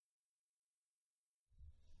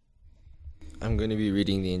I'm going to be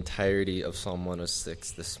reading the entirety of Psalm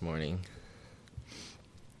 106 this morning.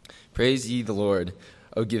 Praise ye the Lord.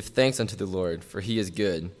 O give thanks unto the Lord, for he is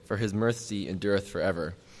good, for his mercy endureth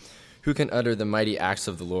forever. Who can utter the mighty acts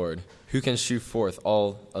of the Lord? Who can shew forth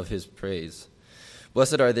all of his praise?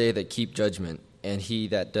 Blessed are they that keep judgment, and he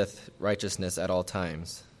that doth righteousness at all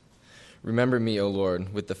times. Remember me, O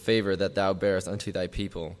Lord, with the favor that thou bearest unto thy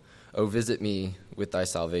people. O visit me with thy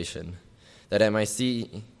salvation, that I may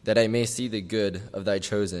see the good of thy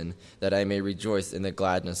chosen, that I may rejoice in the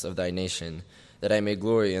gladness of thy nation, that I may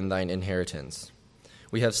glory in thine inheritance.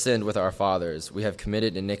 We have sinned with our fathers, we have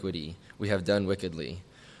committed iniquity, we have done wickedly.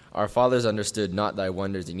 Our fathers understood not thy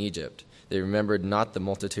wonders in Egypt. They remembered not the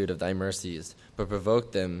multitude of thy mercies, but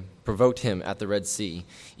provoked him at the Red Sea,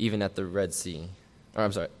 even at the Red Sea.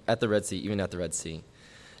 At the Red Sea, even at the Red Sea.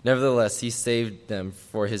 Nevertheless, he saved them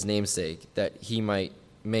for his name's sake, that he might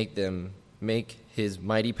make his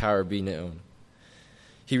mighty power be known.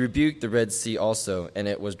 He rebuked the Red Sea also, and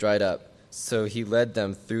it was dried up. So he led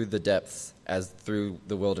them through the depths as through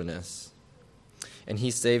the wilderness. And he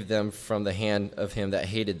saved them from the hand of him that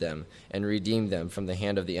hated them, and redeemed them from the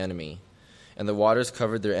hand of the enemy. And the waters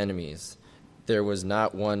covered their enemies. There was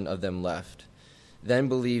not one of them left. Then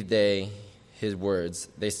believed they his words,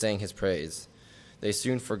 they sang his praise. They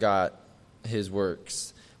soon forgot his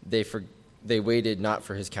works. They waited not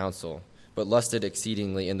for his counsel, but lusted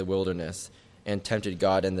exceedingly in the wilderness, and tempted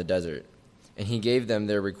God in the desert. And he gave them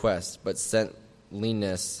their request, but sent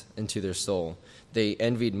leanness into their soul. They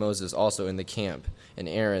envied Moses also in the camp, and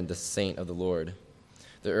Aaron the saint of the Lord.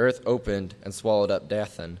 The earth opened and swallowed up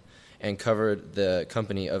Dathan, and covered the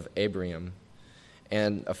company of Abiram.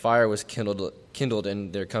 And a fire was kindled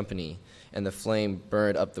in their company, and the flame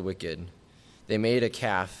burned up the wicked. They made a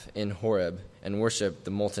calf in Horeb, and worshipped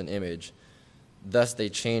the molten image. Thus they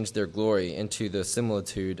changed their glory into the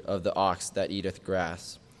similitude of the ox that eateth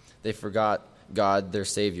grass. They forgot God their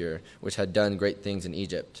Savior, which had done great things in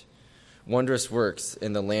Egypt, wondrous works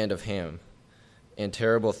in the land of Ham, and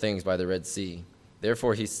terrible things by the Red Sea.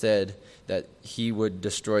 Therefore he said that he would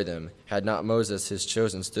destroy them, had not Moses his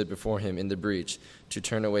chosen stood before him in the breach, to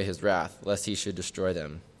turn away his wrath, lest he should destroy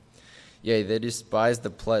them. Yea, they despised the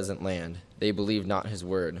pleasant land. They believed not his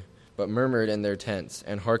word, but murmured in their tents,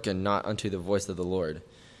 and hearkened not unto the voice of the Lord.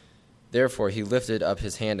 Therefore he lifted up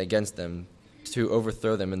his hand against them, to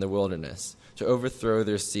overthrow them in the wilderness, to overthrow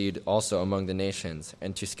their seed also among the nations,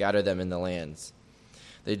 and to scatter them in the lands.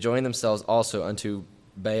 They joined themselves also unto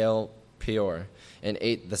Baal Peor, and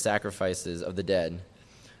ate the sacrifices of the dead.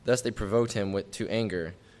 Thus they provoked him to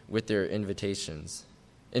anger with their inventions,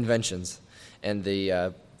 and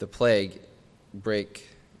the plague brake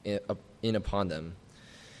in upon them.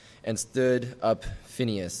 And stood up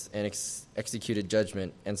Phinehas, and executed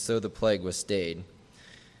judgment, and so the plague was stayed,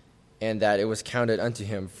 and that it was counted unto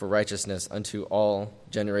him for righteousness unto all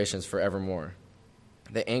generations forevermore.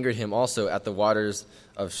 They angered him also at the waters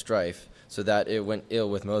of strife, so that it went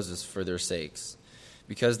ill with Moses for their sakes,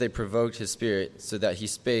 because they provoked his spirit, so that he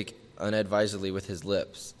spake unadvisedly with his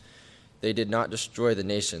lips. They did not destroy the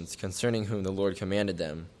nations, concerning whom the Lord commanded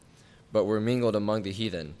them, but were mingled among the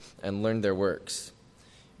heathen, and learned their works.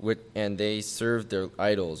 And they served their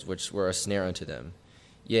idols, which were a snare unto them.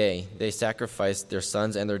 Yea, they sacrificed their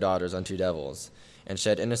sons and their daughters unto devils, and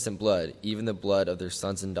shed innocent blood, even the blood of their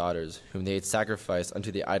sons and daughters, whom they had sacrificed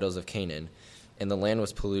unto the idols of Canaan, and the land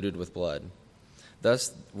was polluted with blood.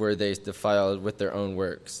 Thus were they defiled with their own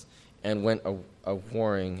works, and went a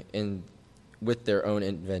warring with their own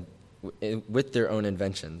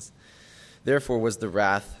inventions. Therefore was the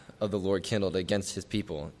wrath of the Lord kindled against his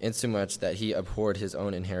people, insomuch that he abhorred his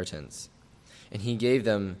own inheritance. And he gave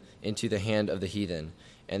them into the hand of the heathen,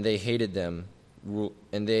 and they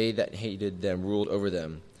that hated them ruled over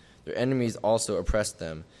them. Their enemies also oppressed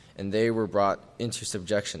them, and they were brought into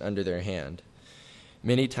subjection under their hand.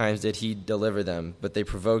 Many times did he deliver them, but they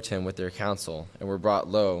provoked him with their counsel, and were brought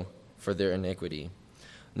low for their iniquity.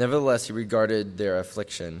 Nevertheless he regarded their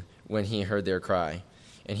affliction when he heard their cry,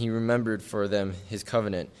 and he remembered for them his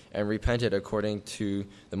covenant, and repented according to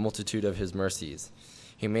the multitude of his mercies.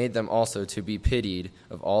 He made them also to be pitied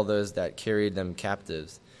of all those that carried them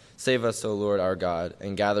captives. Save us, O Lord our God,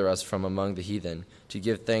 and gather us from among the heathen, to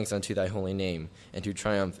give thanks unto thy holy name, and to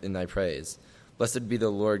triumph in thy praise. Blessed be the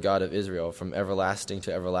Lord God of Israel, from everlasting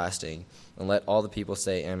to everlasting. And let all the people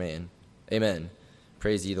say, Amen. Amen.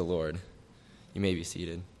 Praise ye the Lord. You may be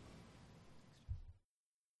seated.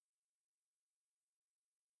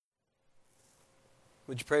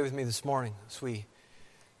 Would you pray with me this morning as we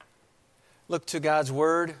look to God's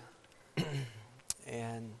Word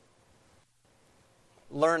and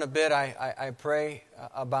learn a bit, I pray,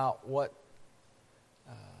 about what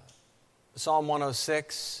Psalm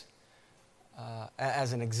 106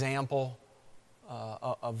 as an example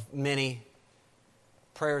of many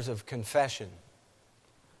prayers of confession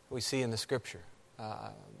we see in the Scripture.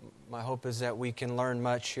 My hope is that we can learn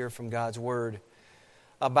much here from God's Word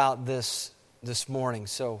about this morning.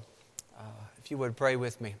 So, if you would pray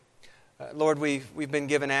with me. Lord, we've been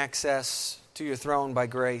given access to your throne by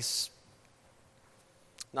grace.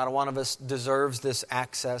 Not a one of us deserves this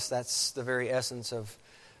access. That's the very essence of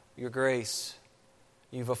your grace.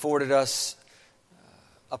 You've afforded us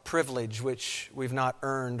a privilege which we've not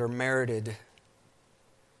earned or merited.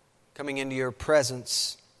 Coming into your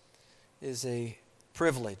presence is a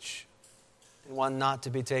privilege, and one not to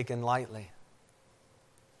be taken lightly.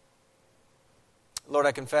 Lord,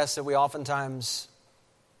 I confess that we oftentimes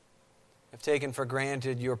have taken for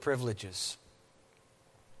granted your privileges.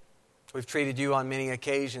 We've treated you on many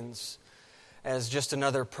occasions as just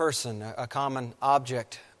another person, a common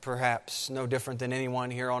object, perhaps, no different than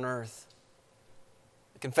anyone here on earth.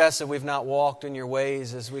 I confess that we've not walked in your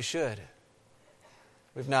ways as we should.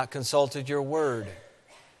 We've not consulted your word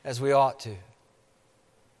as we ought to.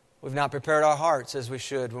 We've not prepared our hearts as we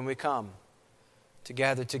should when we come to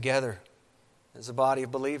gather together as a body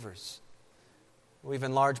of believers. We've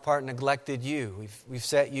in large part neglected you. We've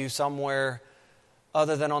set you somewhere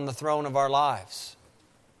other than on the throne of our lives.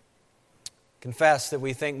 Confess that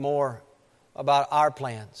we think more about our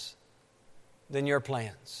plans than your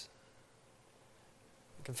plans.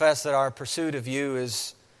 Confess that our pursuit of you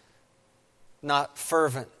is not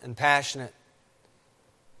fervent and passionate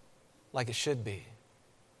like it should be.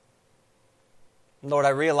 Lord, I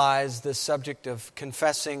realize this subject of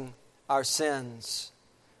confessing our sins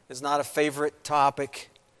is not a favorite topic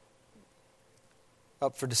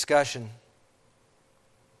up for discussion.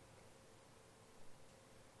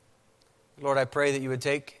 Lord, I pray that you would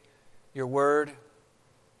take your word,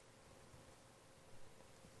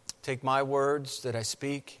 take my words that I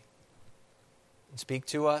speak, and speak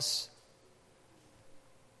to us.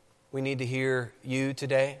 We need to hear you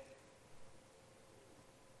today.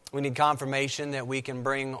 We need confirmation that we can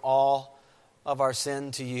bring all of our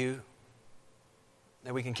sin to you,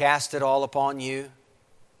 that we can cast it all upon you.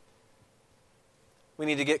 We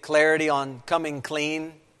need to get clarity on coming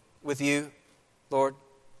clean with you, Lord.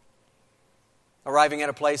 Arriving at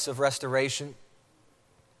a place of restoration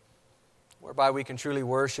whereby we can truly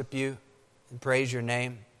worship you and praise your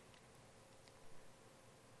name.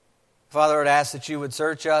 Father, I'd ask that you would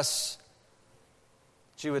search us,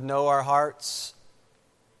 that you would know our hearts,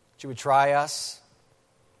 that you would try us,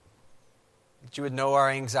 that you would know our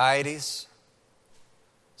anxieties,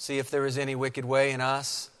 see if there is any wicked way in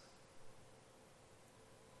us.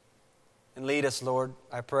 And lead us, Lord,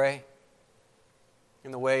 I pray, in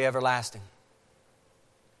the way everlasting.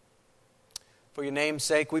 For your name's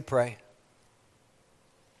sake we pray.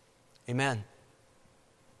 Amen.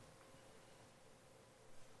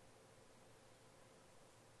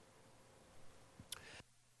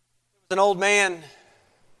 There was an old man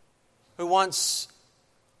who once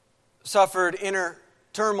suffered inner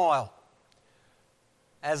turmoil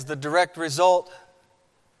as the direct result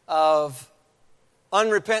of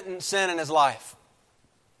unrepentant sin in his life.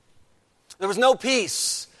 There was no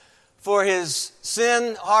peace for his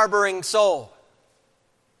sin-harboring soul.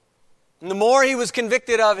 And the more he was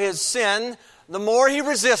convicted of his sin, the more he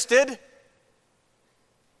resisted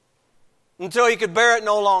until he could bear it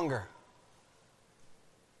no longer.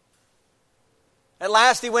 At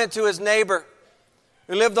last he went to his neighbor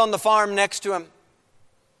who lived on the farm next to him.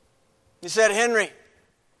 He said, "Henry,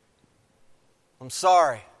 I'm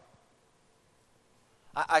sorry.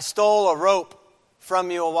 I stole a rope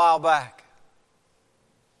from you a while back.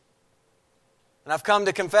 And I've come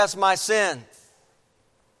to confess my sin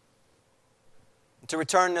and to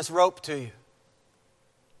return this rope to you.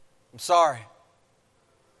 I'm sorry."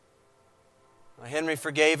 Well, Henry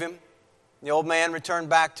forgave him. The old man returned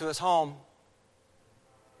back to his home.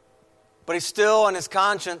 But he still, in his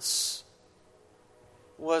conscience,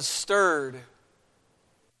 was stirred.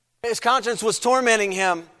 His conscience was tormenting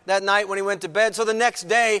him that night when he went to bed. So the next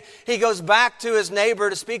day, he goes back to his neighbor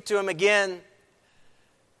to speak to him again.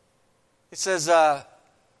 He says,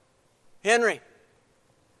 "Henry,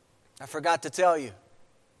 I forgot to tell you.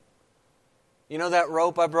 You know that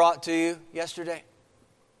rope I brought to you yesterday?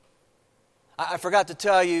 I forgot to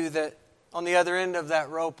tell you that on the other end of that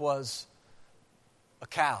rope was a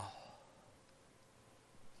cow."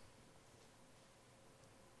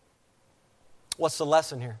 What's the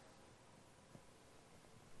lesson here?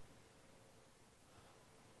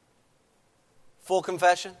 Full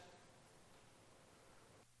confession,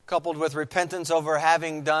 coupled with repentance over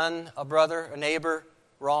having done a brother, a neighbor,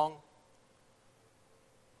 wrong,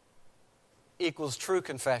 equals true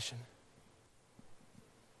confession.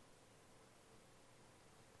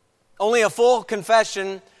 Only a full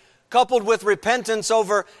confession coupled with repentance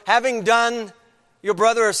over having done your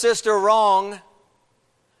brother or sister wrong,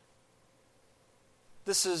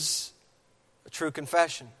 this is a true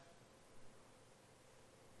confession.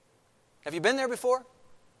 Have you been there before?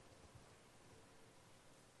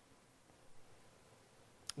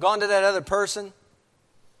 Gone to that other person,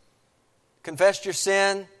 confessed your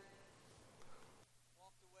sin,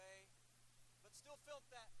 walked away, but still felt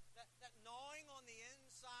that gnawing on the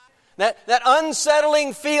inside, that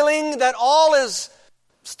unsettling feeling that all is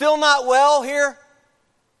still not well here?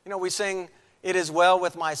 You know, we sing, "It is well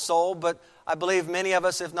with my soul," but I believe many of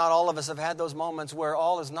us, if not all of us, have had those moments where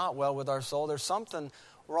all is not well with our soul. There's something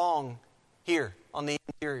wrong here on the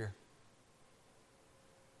interior.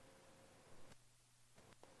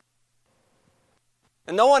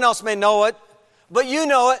 And no one else may know it, but you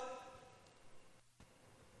know it.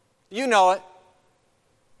 You know it.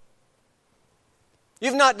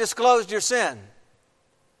 You've not disclosed your sin.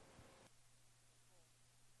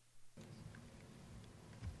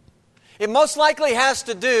 It most likely has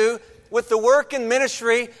to do with the work and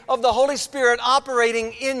ministry of the Holy Spirit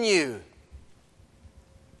operating in you.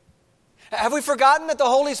 Have we forgotten that the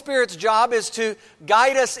Holy Spirit's job is to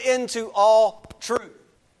guide us into all truth?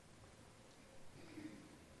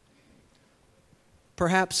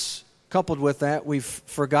 Perhaps coupled with that, we've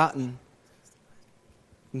forgotten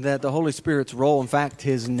that the Holy Spirit's role, in fact,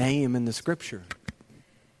 His name in the Scripture,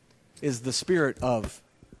 is the Spirit of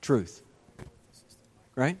truth.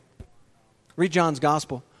 Right? Read John's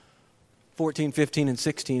Gospel, 14, 15, and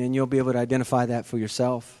 16, and you'll be able to identify that for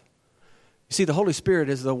yourself. You see, the Holy Spirit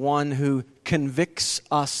is the one who convicts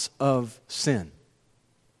us of sin.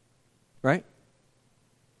 Right?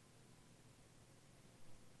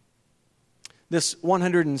 This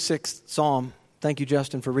 106th Psalm, thank you,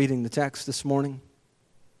 Justin, for reading the text this morning.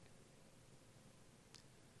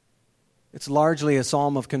 It's largely a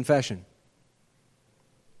psalm of confession.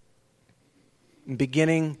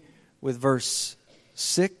 Beginning with verse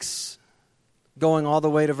 6, going all the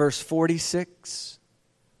way to verse 46,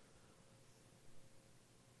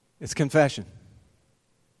 it's confession.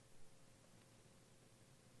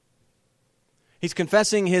 He's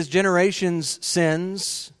confessing his generation's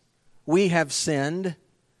sins. We have sinned,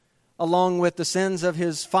 along with the sins of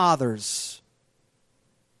his fathers.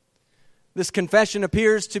 This confession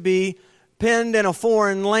appears to be penned in a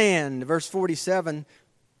foreign land. Verse 47,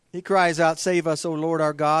 he cries out, "Save us, O Lord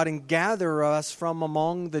our God, and gather us from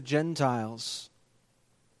among the Gentiles."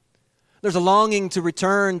 There's a longing to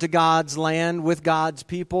return to God's land with God's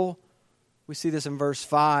people. We see this in verse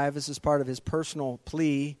 5. This is part of his personal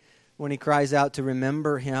plea when he cries out to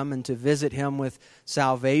remember him and to visit him with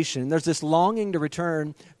salvation. There's this longing to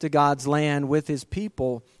return to God's land with his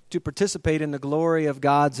people, to participate in the glory of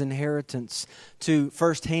God's inheritance, to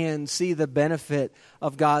firsthand see the benefit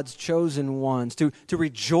of God's chosen ones, to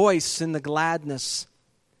rejoice in the gladness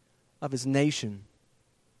of his nation.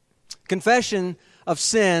 Confession of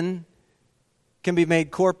sin can be made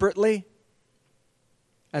corporately,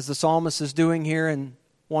 as the psalmist is doing here in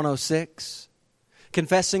 106.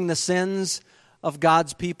 Confessing the sins of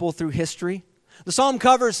God's people through history. The psalm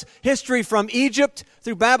covers history from Egypt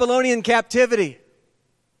through Babylonian captivity.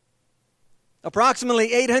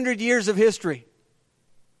 Approximately 800 years of history.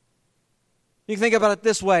 You can think about it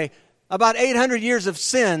this way. About 800 years of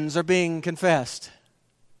sins are being confessed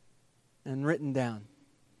and written down.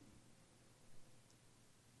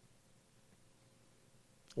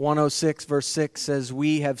 106 verse 6 says,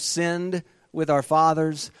 "We have sinned with our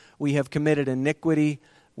fathers, we have committed iniquity,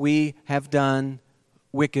 we have done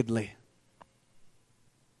wickedly."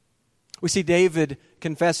 We see David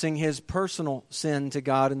confessing his personal sin to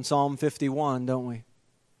God in Psalm 51, don't we?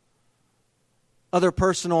 Other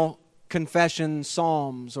personal confession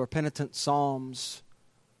psalms or penitent psalms.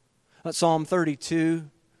 Psalm 32,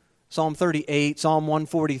 Psalm 38, Psalm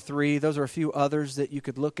 143, those are a few others that you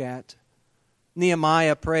could look at.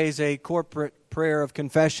 Nehemiah prays a corporate prayer of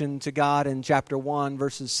confession to God in chapter 1,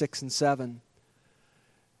 verses 6 and 7.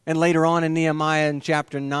 And later on in Nehemiah in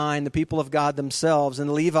chapter 9, the people of God themselves and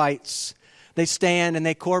the Levites, they stand and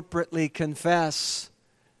they corporately confess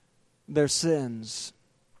their sins.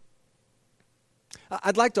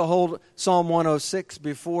 I'd like to hold Psalm 106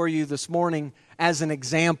 before you this morning as an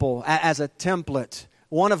example, as a template,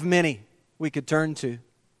 one of many we could turn to.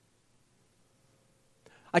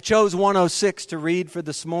 I chose 106 to read for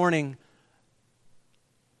this morning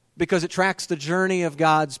because it tracks the journey of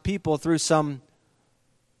God's people through some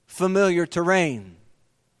familiar terrain.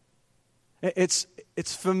 It's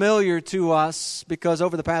It's familiar to us because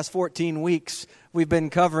over the past 14 weeks, we've been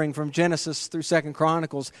covering from Genesis through 2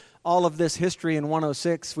 Chronicles. All of this history in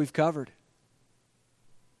 106 we've covered.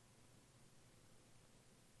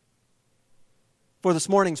 For this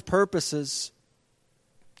morning's purposes,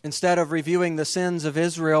 instead of reviewing the sins of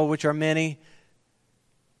Israel, which are many,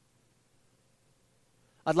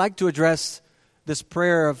 I'd like to address this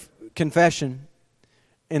prayer of confession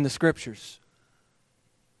in the Scriptures.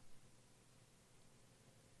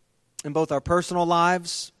 In both our personal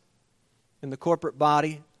lives, in the corporate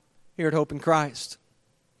body, here at Hope in Christ.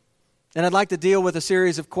 And I'd like to deal with a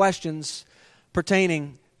series of questions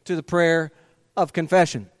pertaining to the prayer of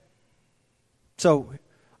confession. So,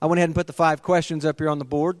 I went ahead and put the 5 questions up here on the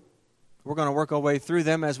board. We're going to work our way through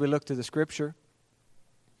them as we look to the Scripture.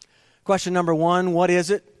 Question number 1, what is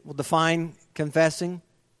it? We'll define confessing.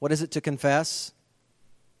 What is it to confess?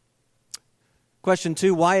 Question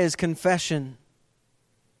 2, why is confession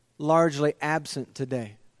largely absent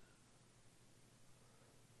today?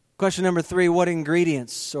 Question number 3, what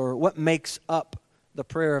ingredients or what makes up the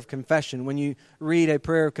prayer of confession? When you read a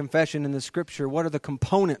prayer of confession in the Scripture, what are the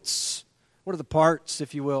components? What are the parts,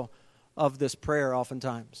 if you will, of this prayer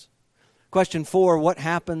oftentimes? Question 4, what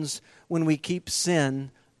happens when we keep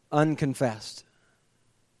sin unconfessed?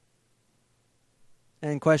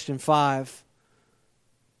 And question 5,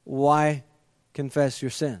 why confess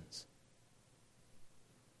your sins?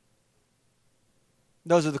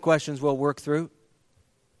 Those are the questions we'll work through.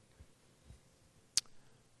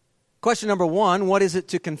 Question number 1, what is it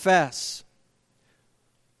to confess?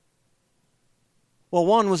 Well,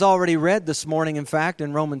 one was already read this morning, in fact,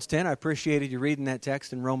 in Romans 10. I appreciated you reading that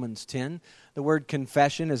text in Romans 10. The word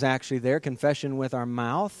confession is actually there, confession with our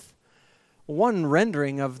mouth. One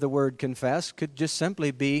rendering of the word confess could just simply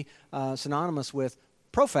be synonymous with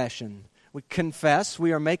profession. We confess,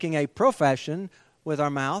 we are making a profession with our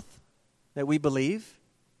mouth that we believe,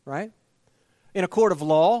 right? In a court of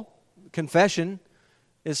law, confession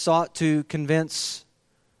is sought to convince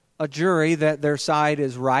a jury that their side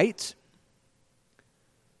is right.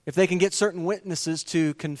 If they can get certain witnesses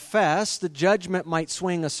to confess, the judgment might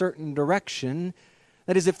swing a certain direction.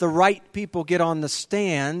 That is, if the right people get on the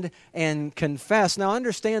stand and confess. Now,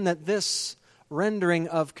 understand that this rendering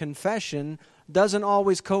of confession doesn't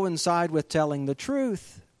always coincide with telling the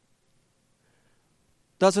truth.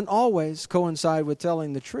 Doesn't always coincide with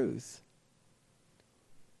telling the truth,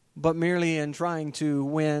 but merely in trying to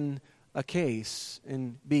win a case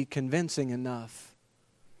and be convincing enough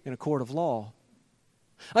in a court of law.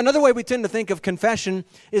 Another way we tend to think of confession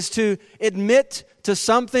is to admit to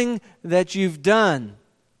something that you've done.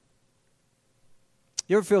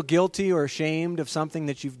 You ever feel guilty or ashamed of something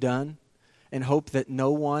that you've done and hope that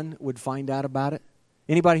no one would find out about it?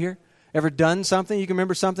 Anybody here ever done something? You can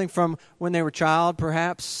remember something from when they were a child,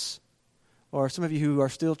 perhaps, or some of you who are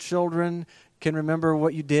still children can remember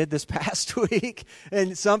what you did this past week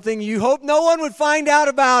and something you hope no one would find out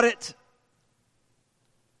about it.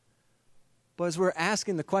 But as we're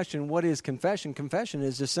asking the question, what is confession? Confession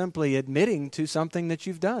is just simply admitting to something that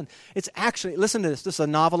you've done. It's actually, listen to this is a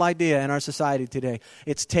novel idea in our society today.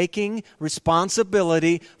 It's taking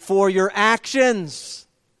responsibility for your actions.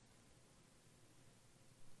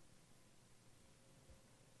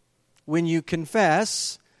 When you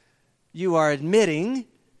confess, you are admitting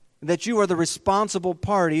that you are the responsible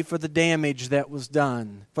party for the damage that was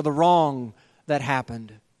done, for the wrong that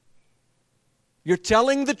happened. You're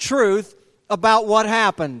telling the truth about what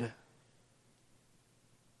happened.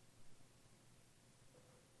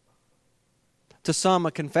 To some,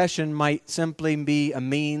 a confession might simply be a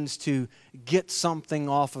means to get something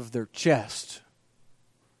off of their chest.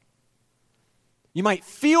 You might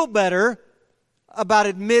feel better about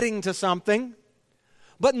admitting to something,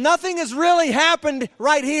 but nothing has really happened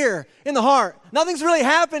right here in the heart. Nothing's really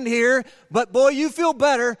happened here, but boy, you feel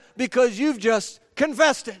better because you've just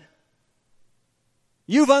confessed it.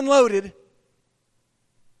 You've unloaded.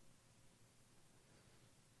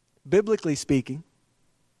 Biblically speaking,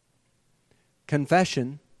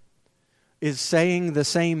 confession is saying the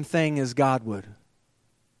same thing as God would.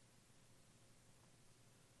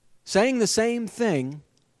 Saying the same thing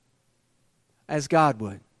as God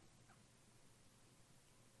would.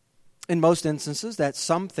 In most instances, that's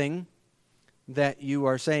something that you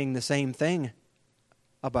are saying the same thing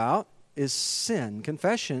about is sin.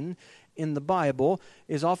 Confession in the Bible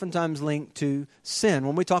is oftentimes linked to sin.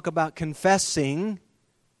 When we talk about confessing,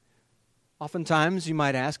 oftentimes you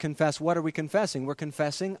might ask, confess, what are we confessing? We're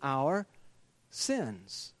confessing our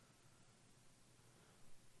sins.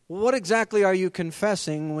 What exactly are you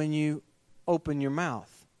confessing when you open your mouth?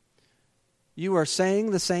 you are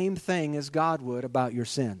saying the same thing as God would about your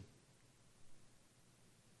sin.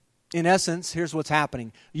 In essence, here's what's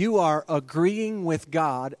happening. You are agreeing with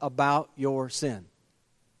God about your sin.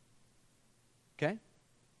 Okay?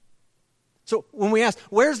 So when we ask,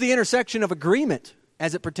 where's the intersection of agreement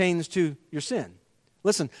as it pertains to your sin?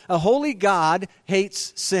 Listen, a holy God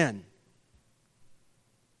hates sin.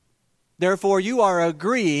 Therefore, you are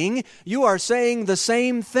agreeing, you are saying the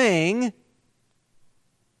same thing.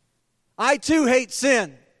 I too hate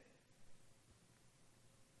sin.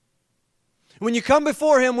 When you come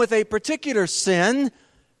before Him with a particular sin,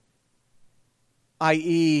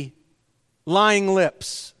 i.e., lying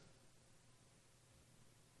lips,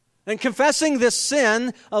 and confessing this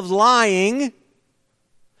sin of lying,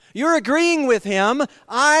 you're agreeing with Him,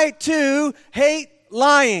 I too hate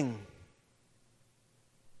lying.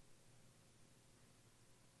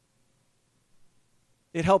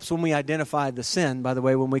 It helps when we identify the sin, by the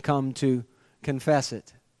way, when we come to confess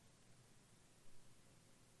it.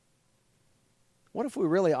 What if we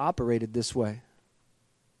really operated this way?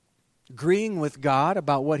 Agreeing with God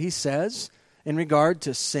about what He says in regard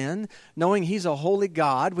to sin, knowing He's a holy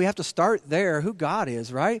God. We have to start there, who God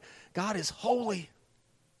is, right? God is holy.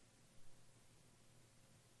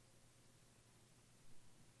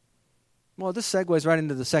 Well, this segues right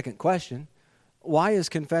into the second question. Why is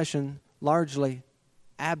confession largely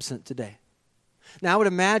absent today? Now, I would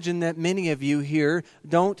imagine that many of you here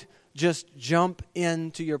don't just jump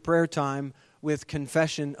into your prayer time with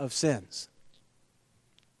confession of sins.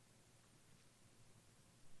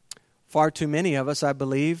 Far too many of us, I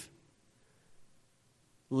believe,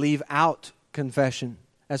 leave out confession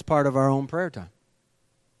as part of our own prayer time.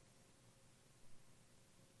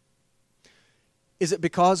 Is it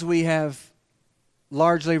because we have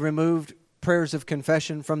largely removed prayers of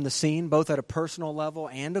confession from the scene, both at a personal level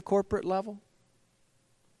and a corporate level?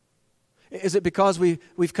 Is it because we've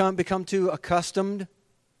become too accustomed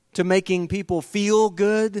to making people feel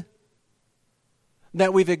good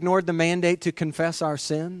that we've ignored the mandate to confess our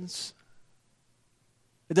sins?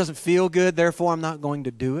 It doesn't feel good, therefore I'm not going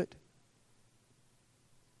to do it.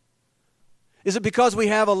 Is it because we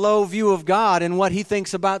have a low view of God and what He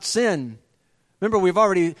thinks about sin? Remember, we've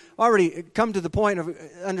already come to the point of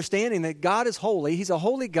understanding that God is holy. He's a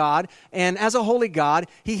holy God, and as a holy God,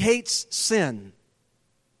 He hates sin.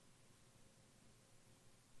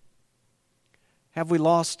 Have we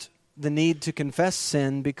lost the need to confess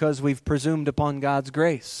sin because we've presumed upon God's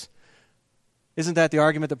grace? Isn't that the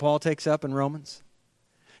argument that Paul takes up in Romans?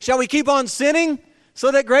 Shall we keep on sinning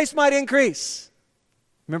so that grace might increase?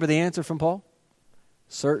 Remember the answer from Paul?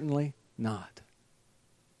 Certainly not.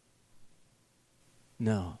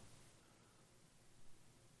 No.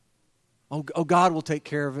 Oh, God will take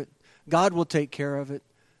care of it. God will take care of it.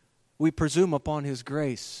 We presume upon His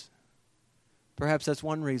grace. Perhaps that's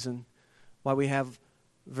one reason why we have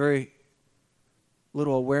very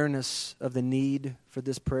little awareness of the need for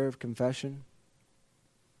this prayer of confession.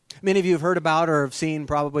 Many of you have heard about or have seen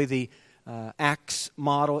probably the ACTS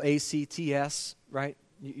model, ACTS, right?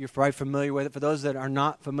 You're probably familiar with it. For those that are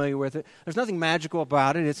not familiar with it, there's nothing magical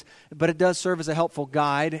about it, but it does serve as a helpful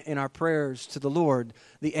guide in our prayers to the Lord.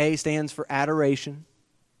 The A stands for adoration.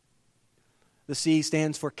 The C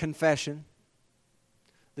stands for confession.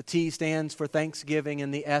 The T stands for thanksgiving,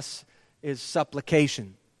 and the S is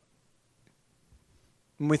supplication.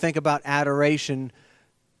 When we think about adoration,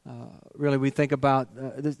 really we think about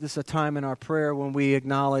this is a time in our prayer when we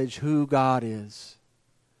acknowledge who God is.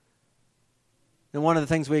 And one of the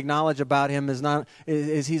things we acknowledge about Him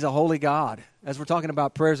is He's a holy God. As we're talking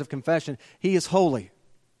about prayers of confession, He is holy.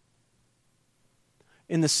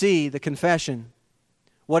 In the C, the confession,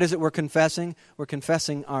 what is it we're confessing? We're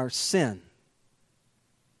confessing our sin.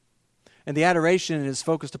 And the adoration is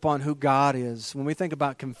focused upon who God is. When we think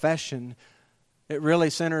about confession, it really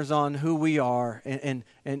centers on who we are. And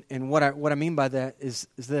what I mean by that is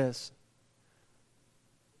this.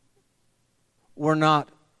 We're not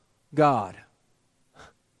God.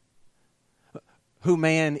 Who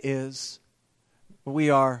man is,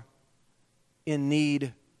 we are in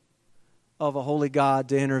need of a holy God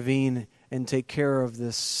to intervene and take care of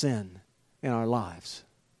this sin in our lives.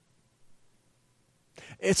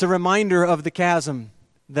 It's a reminder of the chasm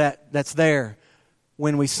that's there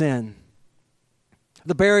when we sin.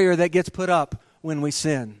 The barrier that gets put up when we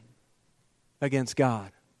sin against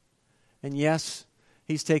God. And yes,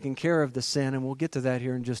 He's taking care of the sin, and we'll get to that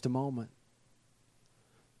here in just a moment.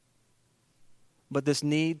 But this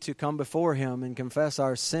need to come before Him and confess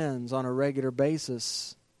our sins on a regular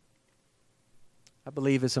basis, I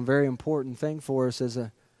believe is a very important thing for us as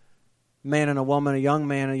man and a woman, a young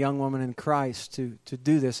man and a young woman in Christ to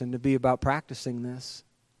do this and to be about practicing this.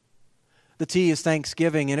 The T is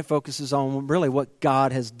thanksgiving, and it focuses on really what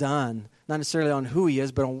God has done. Not necessarily on who He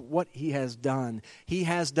is, but on what He has done. He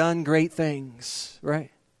has done great things, right?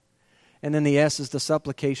 And then the S is the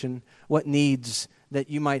supplication, what needs that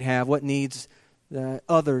you might have, what needs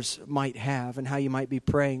others might have, and how you might be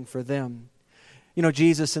praying for them. You know,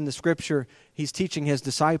 Jesus in the Scripture, He's teaching His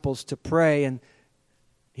disciples to pray, and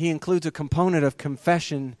He includes a component of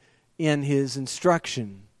confession in His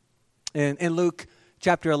instruction. And in Luke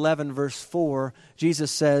chapter 11, verse 4,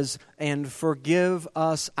 Jesus says, "And forgive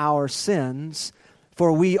us our sins,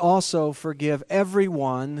 for we also forgive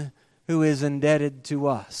everyone who is indebted to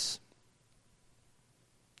us."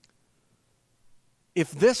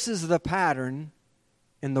 If this is the pattern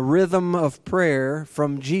in the rhythm of prayer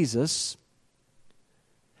from Jesus,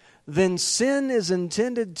 then sin is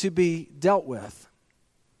intended to be dealt with.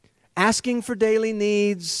 Asking for daily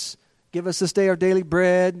needs, give us this day our daily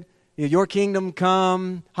bread, your kingdom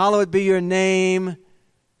come, hallowed be your name,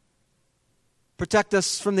 protect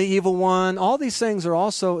us from the evil one. All these things are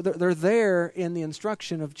also, they're there in the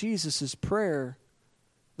instruction of Jesus' prayer.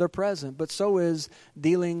 They're present, but so is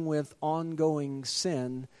dealing with ongoing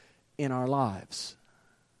sin in our lives.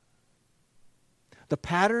 The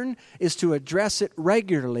pattern is to address it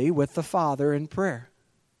regularly with the Father in prayer.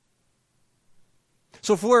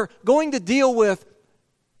 So if we're going to deal with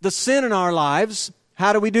the sin in our lives,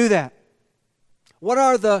 how do we do that? What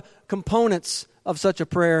are the components of such a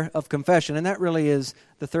prayer of confession? And that really is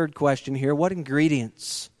the third question here. What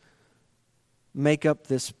ingredients make up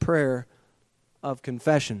this prayer of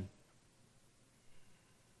confession?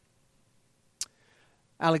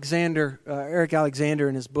 Eric Alexander,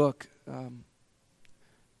 in his book,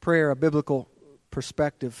 Prayer, A Biblical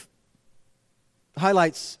Perspective,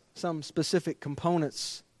 highlights some specific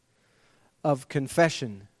components of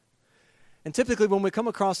confession. And typically when we come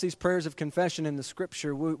across these prayers of confession in the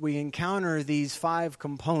Scripture, we encounter these 5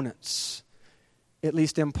 components, at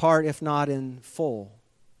least in part, if not in full.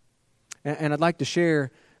 And I'd like to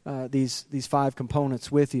share these 5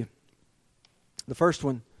 components with you. The first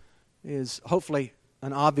one is hopefully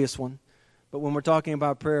an obvious one, but when we're talking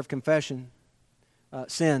about prayer of confession,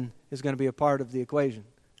 sin is going to be a part of the equation.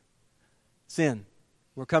 Sin.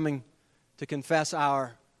 We're coming to confess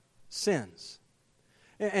our sins.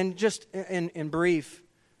 And just in brief,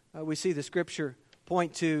 we see the Scripture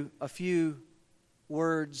point to a few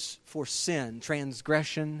words for sin.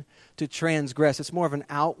 Transgression, to transgress. It's more of an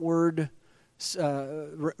outward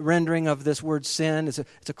rendering of this word sin. It's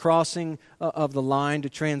a crossing of the line. To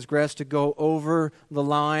transgress, to go over the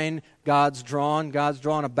line. God's drawn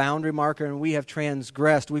a boundary marker, and we have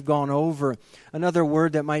transgressed. We've gone over. Another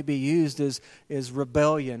word that might be used is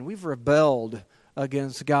rebellion. We've rebelled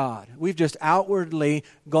against God. We've just outwardly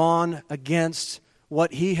gone against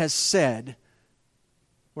what He has said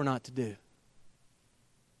we're not to do.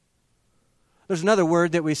 There's another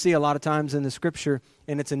word that we see a lot of times in the Scripture,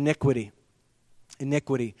 and it's iniquity.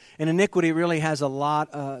 Iniquity. And iniquity really has a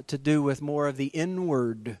lot to do with more of the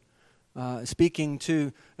inward, speaking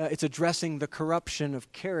to, it's addressing the corruption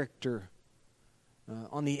of character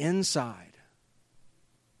on the inside.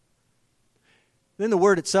 Then the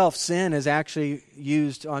word itself, sin, is actually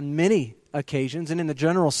used on many occasions, and in the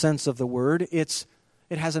general sense of the word, it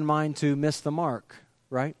has in mind to miss the mark,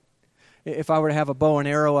 right? If I were to have a bow and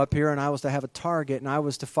arrow up here and I was to have a target and I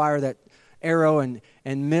was to fire that arrow and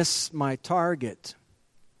miss my target,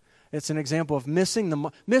 it's an example of missing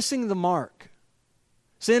the mark.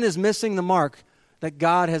 Sin is missing the mark that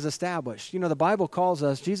God has established. You know, the Bible calls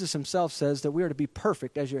us, Jesus Himself says that we are to be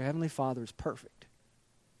perfect as your Heavenly Father is perfect.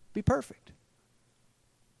 Be perfect.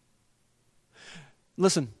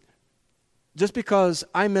 Listen, just because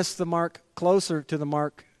I missed the mark closer to the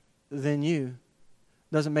mark than you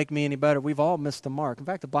doesn't make me any better. We've all missed the mark. In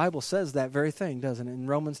fact, the Bible says that very thing, doesn't it? In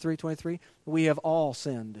Romans 3:23, we have all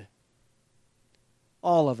sinned.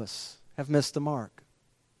 All of us have missed the mark.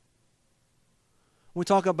 We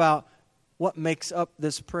talk about what makes up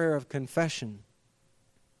this prayer of confession.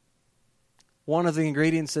 One of the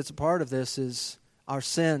ingredients that's a part of this is our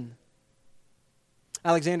sin.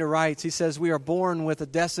 Alexander writes, he says, we are born with a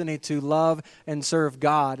destiny to love and serve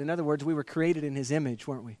God. In other words, we were created in His image,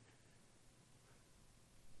 weren't we?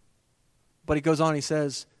 But he goes on, he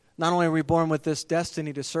says, not only are we born with this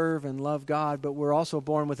destiny to serve and love God, but we're also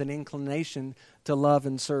born with an inclination to love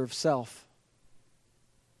and serve self.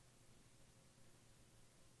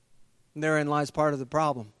 And therein lies part of the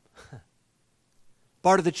problem.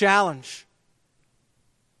 Part of the challenge.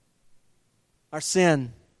 Our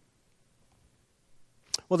sin.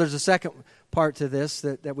 Well, there's a second part to this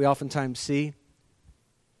that we oftentimes see.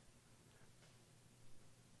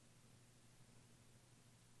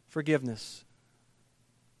 Forgiveness.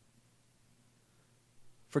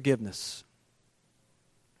 Forgiveness.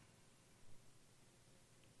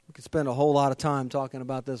 We could spend a whole lot of time talking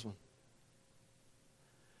about this one.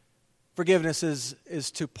 Forgiveness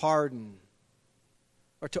is to pardon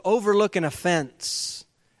or to overlook an offense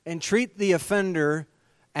and treat the offender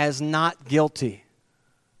as not guilty.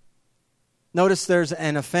 Notice there's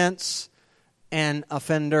an offense and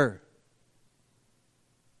offender.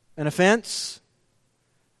 An offense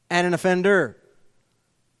and an offender.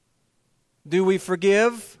 Do we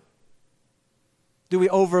forgive? Do we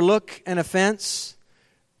overlook an offense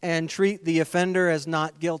and treat the offender as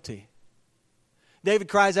not guilty? David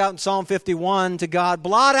cries out in Psalm 51 to God,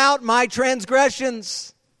 "Blot out my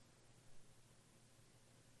transgressions."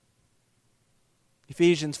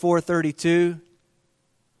 Ephesians 4:32,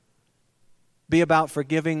 be about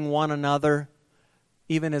forgiving one another,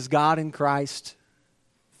 even as God in Christ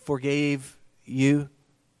forgave you.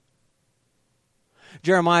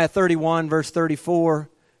 Jeremiah 31, verse 34,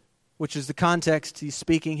 which is the context he's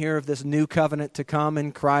speaking here of this new covenant to come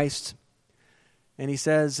in Christ. And he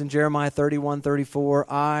says in Jeremiah 31:34,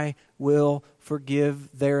 I will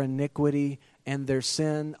forgive their iniquity and their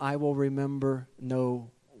sin I will remember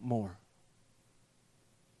no more.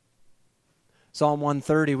 Psalm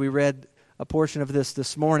 130, we read a portion of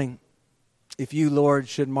this morning. If you, Lord,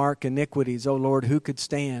 should mark iniquities, O Lord, who could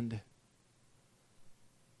stand?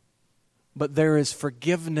 But there is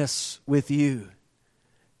forgiveness with you,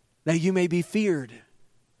 that you may be feared.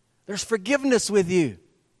 There's forgiveness with you.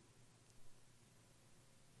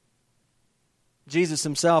 Jesus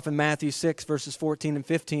himself in Matthew 6, verses 14 and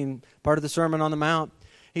 15, part of the Sermon on the Mount,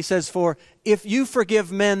 he says, for if you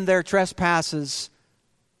forgive men their trespasses,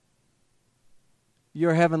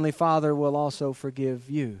 your heavenly Father will also forgive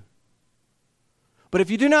you. But if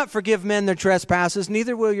you do not forgive men their trespasses,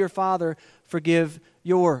 neither will your Father forgive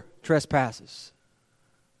your trespasses.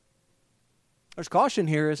 There's caution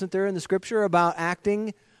here, isn't there, in the Scripture about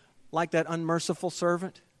acting like that unmerciful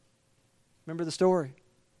servant? Remember the story?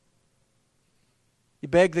 He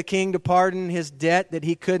begged the king to pardon his debt that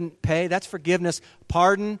he couldn't pay. That's forgiveness.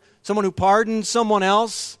 Pardon, someone who pardoned someone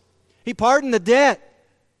else. He pardoned the debt.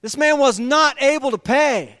 This man was not able to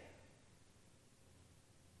pay.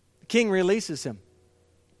 The king releases him.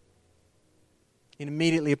 And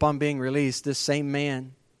immediately upon being released, this same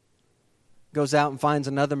man goes out and finds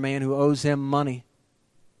another man who owes him money.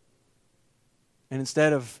 And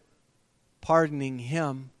instead of pardoning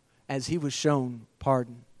him as he was shown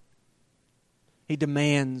pardon, he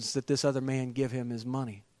demands that this other man give him his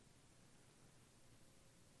money.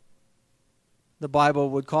 The Bible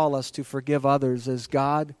would call us to forgive others as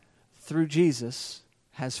God, through Jesus,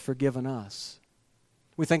 has forgiven us.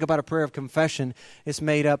 We think about a prayer of confession. It's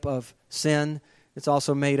made up of sin. It's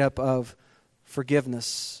also made up of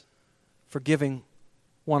forgiveness, forgiving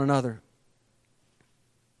one another.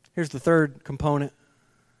 Here's the third component.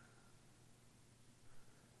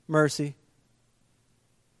 Mercy.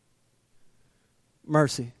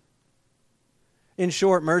 Mercy. In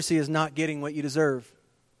short, mercy is not getting what you deserve.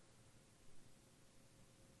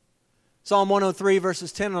 Psalm 103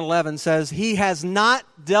 verses 10 and 11 says, He has not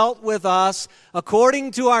dealt with us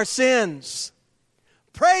according to our sins.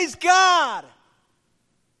 Praise God!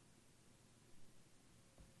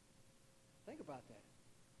 Think about that.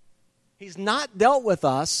 He's not dealt with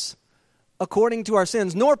us according to our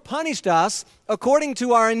sins, nor punished us according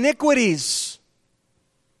to our iniquities.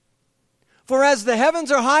 For as the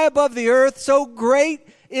heavens are high above the earth, so great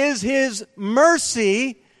is His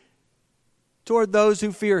mercy toward those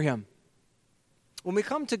who fear Him. When we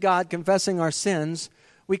come to God confessing our sins,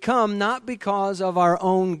 we come not because of our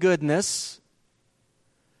own goodness,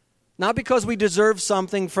 not because we deserve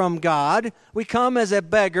something from God. We come as a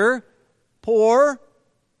beggar, poor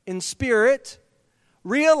in spirit,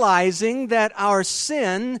 realizing that our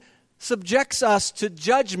sin subjects us to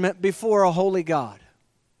judgment before a holy God.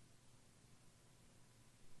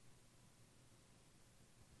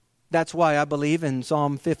 That's why I believe in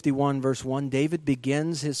Psalm 51, verse 1, David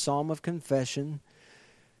begins his psalm of confession,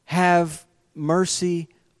 have mercy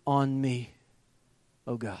on me,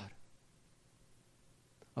 O God,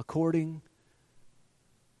 according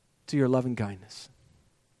to your loving kindness.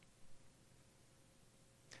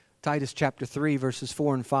 Titus chapter 3, verses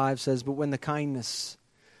 4 and 5 says, But when the kindness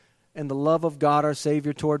and the love of God our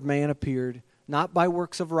Savior toward man appeared, not by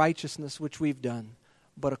works of righteousness which we've done,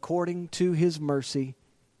 but according to His mercy,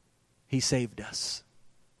 He saved us.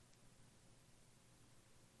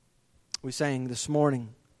 We sang this morning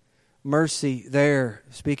Mercy there,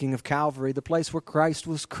 speaking of Calvary, the place where Christ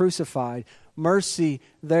was crucified. Mercy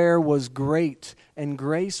there was great, and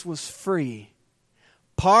grace was free.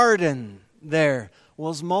 Pardon there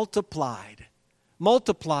was multiplied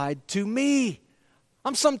to me.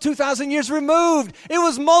 I'm some 2,000 years removed. It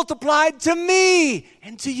was multiplied to me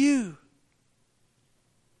and to you.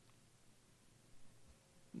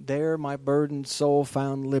 There my burdened soul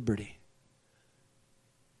found liberty.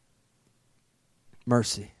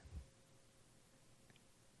 Mercy.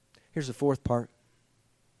 Here's the fourth part.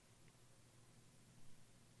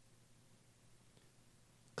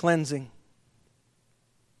 Cleansing.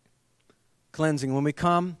 Cleansing. When we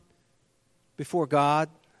come before God,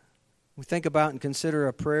 we think about and consider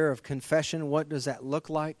a prayer of confession. What does that look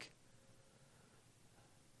like?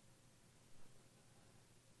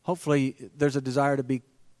 Hopefully, there's a desire to be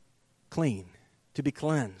clean, to be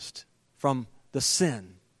cleansed from the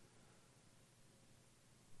sin.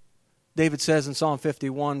 David says in Psalm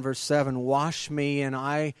 51, verse 7, "Wash me, and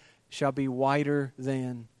I shall be whiter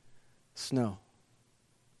than snow.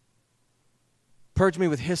 Purge me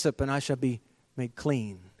with hyssop, and I shall be made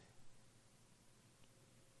clean."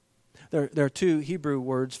 There are two Hebrew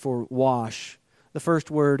words for wash. The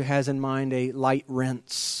first word has in mind a light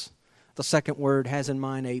rinse. The second word has in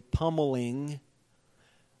mind a pummeling.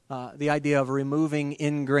 The idea of removing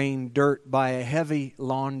ingrained dirt by a heavy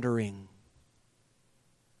laundering.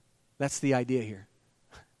 That's the idea here.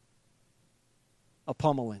 A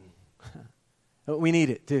pummeling. We need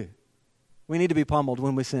it too. We need to be pummeled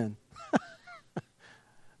when we sin.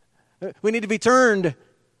 We need to be turned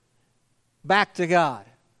back to God.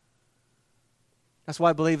 That's why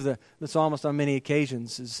I believe the psalmist on many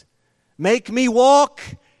occasions is, "Make me walk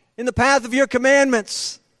in the path of your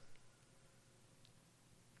commandments."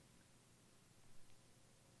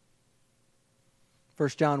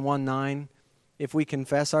 First John 1:9, if we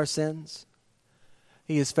confess our sins,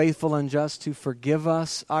 He is faithful and just to forgive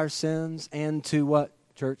us our sins and to what,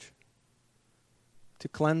 church? To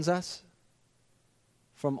cleanse us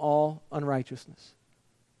from all unrighteousness.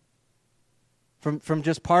 From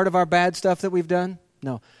just part of our bad stuff that we've done?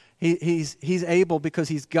 No. He's able because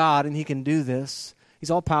He's God and He can do this. He's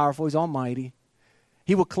all powerful. He's almighty.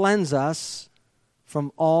 He will cleanse us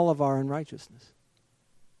from all of our unrighteousness.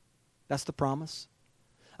 That's the promise.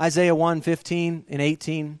 Isaiah 1:15 and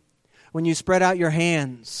 18. "When you spread out your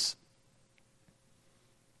hands,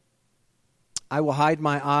 I will hide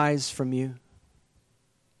my eyes from you.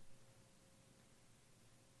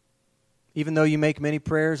 Even though you make many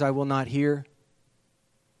prayers, I will not hear.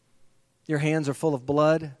 Your hands are full of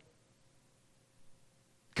blood.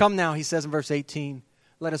 Come now," he says in verse 18,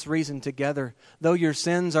 "let us reason together. Though your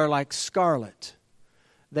sins are like scarlet,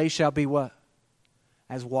 they shall be" what?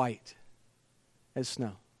 "As white as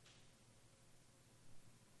snow."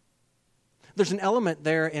 There's an element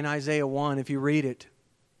there in Isaiah 1, if you read it,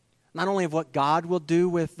 not only of what God will do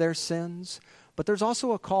with their sins, but there's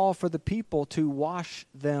also a call for the people to wash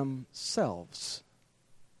themselves.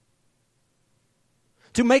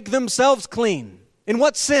 To make themselves clean. In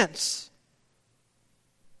what sense?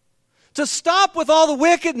 To stop with all the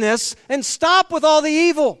wickedness and stop with all the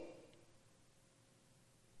evil.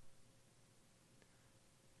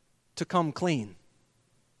 To come clean.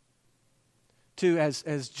 To,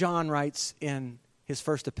 as John writes in his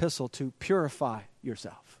first epistle, to purify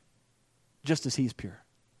yourself, just as He's pure.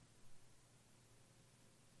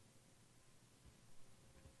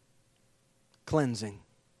 Cleansing.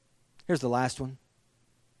 Here's the last one.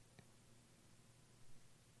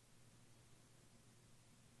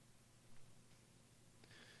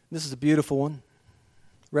 This is a beautiful one.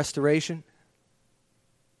 Restoration.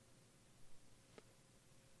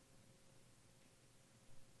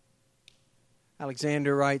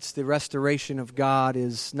 Alexander writes, the restoration of God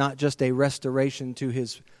is not just a restoration to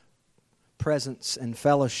His presence and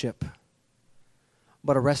fellowship,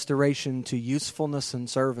 but a restoration to usefulness and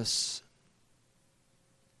service.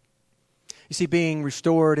 You see, being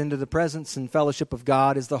restored into the presence and fellowship of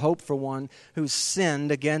God is the hope for one who's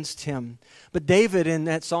sinned against Him. But David, in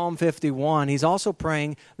that Psalm 51, he's also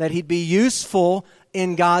praying that he'd be useful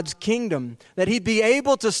in God's kingdom, that he'd be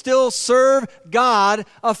able to still serve God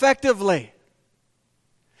effectively.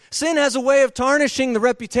 Sin has a way of tarnishing the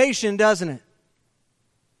reputation, doesn't it?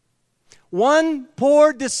 One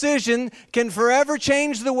poor decision can forever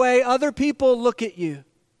change the way other people look at you.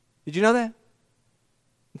 Did you know that?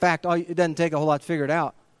 In fact, it doesn't take a whole lot to figure it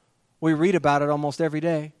out. We read about it almost every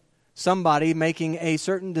day. Somebody making a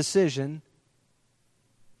certain decision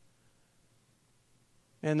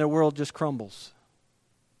and their world just crumbles.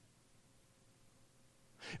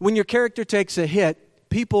 When your character takes a hit,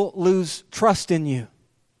 people lose trust in you.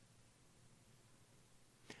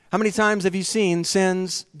 How many times have you seen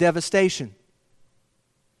sin's devastation?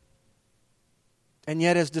 And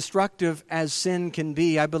yet, as destructive as sin can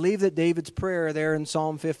be, I believe that David's prayer there in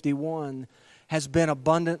Psalm 51 has been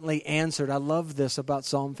abundantly answered. I love this about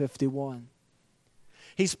Psalm 51.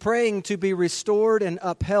 He's praying to be restored and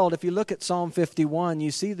upheld. If you look at Psalm 51,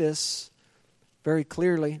 you see this very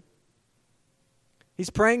clearly. He's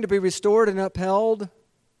praying to be restored and upheld.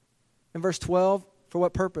 In verse 12, for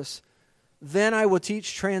what purpose? Then I will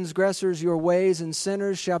teach transgressors your ways, and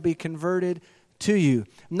sinners shall be converted to you.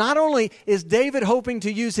 Not only is David hoping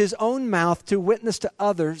to use his own mouth to witness to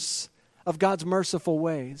others of God's merciful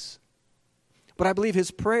ways, but I believe his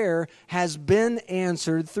prayer has been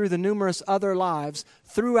answered through the numerous other lives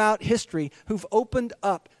throughout history who've opened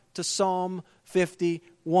up to Psalm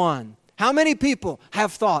 51. How many people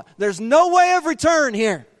have thought, there's no way of return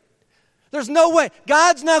here? There's no way.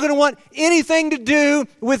 God's not going to want anything to do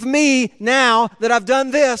with me now that I've done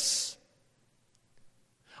this.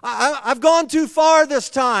 I've gone too far this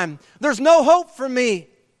time. There's no hope for me.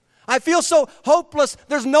 I feel so hopeless.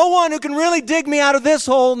 There's no one who can really dig me out of this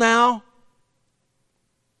hole now.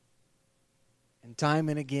 And time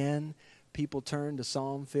and again, people turn to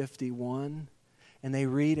Psalm 51, and they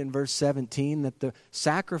read in verse 17 that the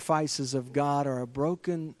sacrifices of God are a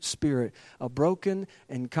broken spirit, a broken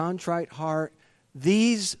and contrite heart.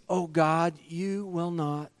 These, O God, you will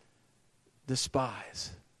not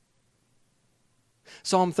despise.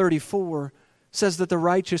 Psalm 34 says that the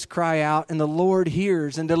righteous cry out, and the Lord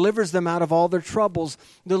hears and delivers them out of all their troubles.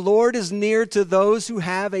 The Lord is near to those who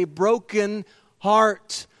have a broken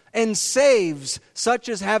heart, and saves such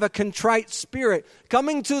as have a contrite spirit,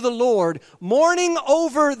 coming to the Lord, mourning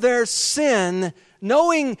over their sin,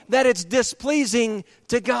 knowing that it's displeasing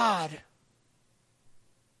to God.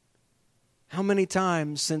 How many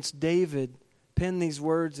times since David penned these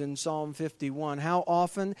words in Psalm 51, how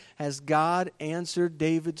often has God answered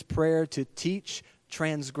David's prayer to teach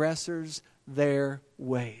transgressors their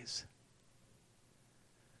ways?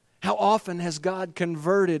 How often has God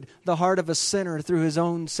converted the heart of a sinner through his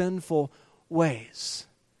own sinful ways?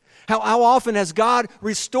 How often has God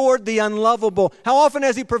restored the unlovable? How often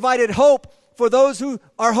has he provided hope for those who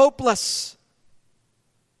are hopeless?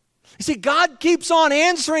 You see, God keeps on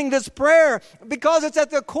answering this prayer because it's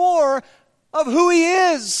at the core of who he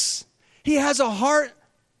is. He has a heart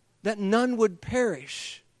that none would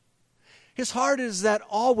perish. His heart is that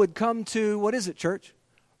all would come to, what is it, church?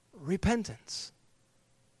 Repentance.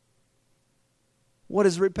 What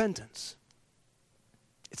is repentance?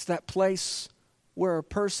 It's that place where a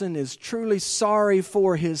person is truly sorry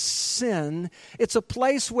for his sin. It's a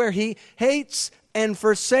place where he hates and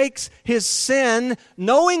forsakes his sin,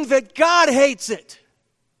 knowing that God hates it.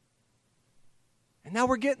 And now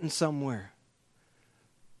we're getting somewhere.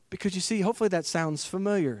 Because you see, hopefully that sounds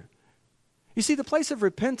familiar. You see, the place of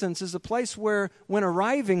repentance is a place where, when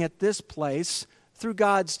arriving at this place, through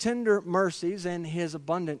God's tender mercies and his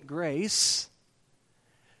abundant grace,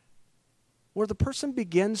 where the person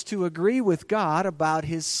begins to agree with God about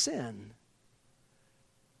his sin.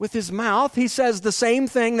 With his mouth, he says the same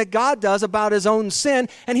thing that God does about his own sin,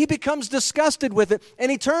 and he becomes disgusted with it,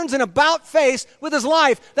 and he turns an about face with his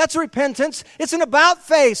life. That's repentance. It's an about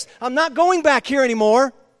face. I'm not going back here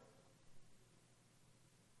anymore.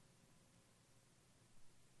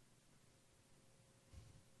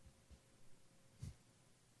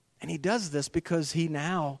 And he does this because he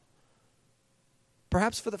now,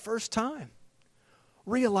 perhaps for the first time,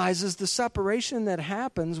 realizes the separation that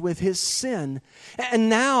happens with his sin. And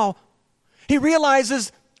now he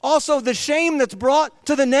realizes also the shame that's brought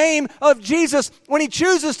to the name of Jesus when he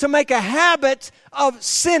chooses to make a habit of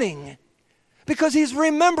sinning. Because he's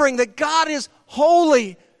remembering that God is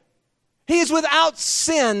holy. He is without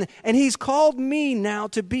sin, and he's called me now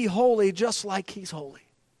to be holy just like he's holy.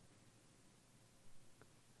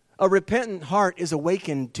 A repentant heart is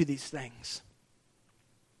awakened to these things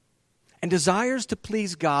and desires to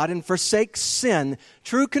please God and forsake sin.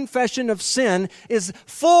 True confession of sin is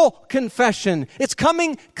full confession. It's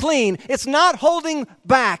coming clean. It's not holding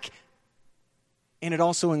back. And it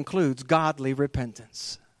also includes godly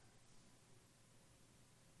repentance.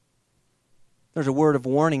 There's a word of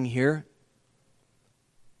warning here.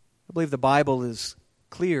 I believe the Bible is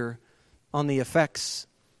clear on the effects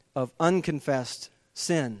of unconfessed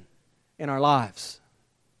sin in our lives.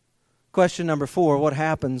 Question number 4, what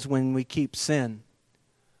happens when we keep sin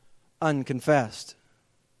unconfessed?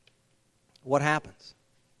 What happens?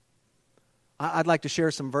 I'd like to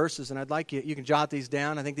share some verses, and I'd like you can jot these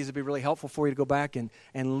down. I think these would be really helpful for you to go back and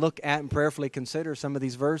look at and prayerfully consider some of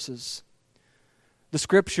these verses. The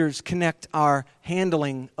Scriptures connect our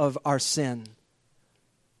handling of our sin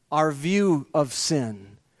our view of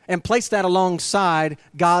sin and place that alongside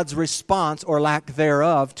God's response or lack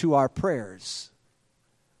thereof to our prayers.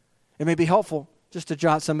 It may be helpful just to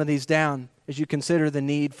jot some of these down as you consider the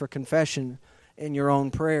need for confession in your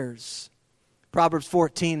own prayers. Proverbs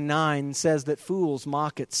 14:9 says that fools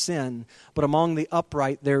mock at sin, but among the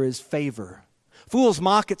upright there is favor. Fools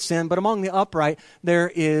mock at sin, but among the upright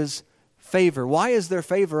there is favor. Why is there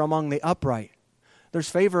favor among the upright? There's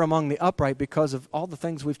favor among the upright because of all the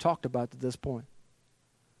things we've talked about to this point.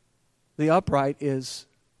 The upright is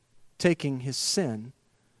taking his sin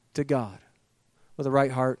to God with a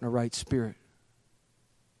right heart and a right spirit.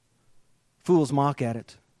 Fools mock at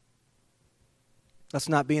it. Let's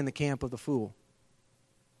not be in the camp of the fool.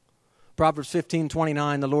 Proverbs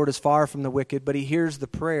 15:29, the Lord is far from the wicked, but he hears the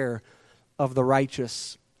prayer of the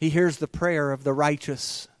righteous. He hears the prayer of the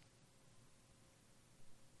righteous.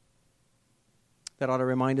 That ought to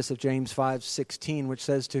remind us of James 5:16, which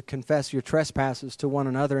says to confess your trespasses to one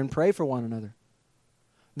another and pray for one another,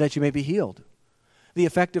 that you may be healed. The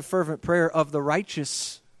effective, fervent prayer of the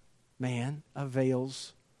righteous man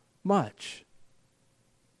avails much.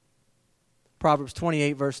 Proverbs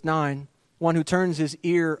 28, verse 9, one who turns his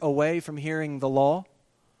ear away from hearing the law,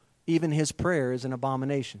 even his prayer is an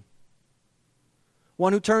abomination.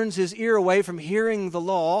 One who turns his ear away from hearing the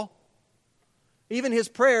law, even his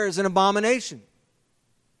prayer is an abomination.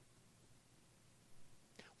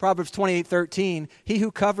 Proverbs 28:13, he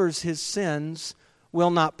who covers his sins will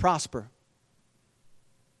not prosper,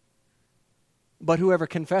 but whoever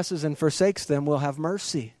confesses and forsakes them will have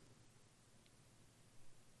mercy.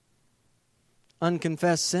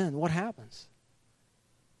 Unconfessed sin, what happens?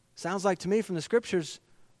 Sounds like to me from the Scriptures,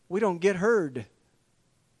 we don't get heard.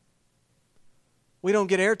 We don't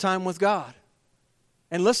get airtime with God.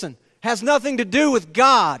 And listen, has nothing to do with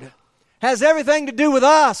God. Has everything to do with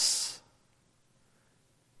us.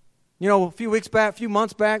 You know, a few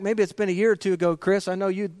months back, maybe it's been a year or two ago, Chris, I know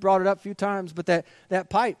you brought it up a few times, but that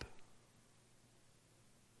pipe.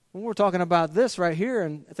 When we're talking about this right here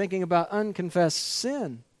and thinking about unconfessed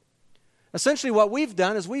sin, essentially what we've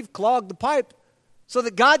done is we've clogged the pipe so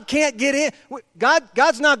that God can't get in.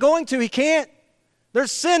 God's not going to. He can't.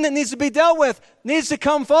 There's sin that needs to be dealt with, needs to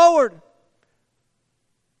come forward.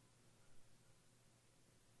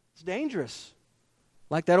 It's dangerous.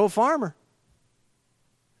 Like that old farmer.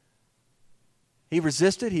 He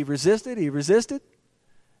resisted,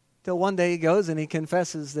 till one day he goes and he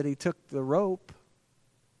confesses that he took the rope.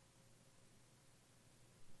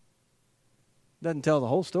 Doesn't tell the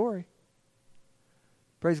whole story.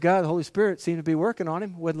 Praise God, the Holy Spirit seemed to be working on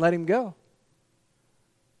him, wouldn't let him go.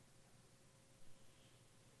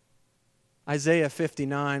 Isaiah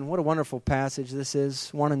 59, what a wonderful passage this is,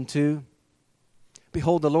 1 and 2.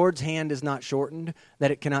 Behold, the Lord's hand is not shortened,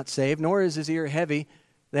 that it cannot save, nor is his ear heavy,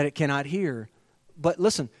 that it cannot hear. But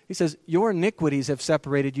listen, he says, your iniquities have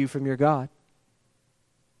separated you from your God,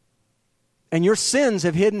 and your sins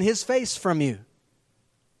have hidden his face from you,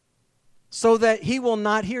 so that he will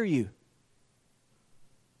not hear you.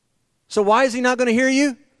 So why is he not going to hear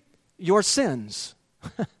you? Your sins.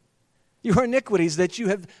 Your iniquities that you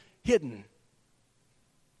have hidden.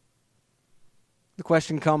 The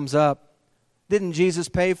question comes up, didn't Jesus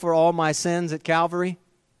pay for all my sins at Calvary?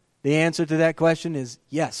 The answer to that question is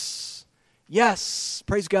yes. Yes.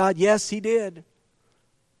 Praise God. Yes, he did.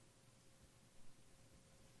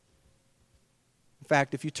 In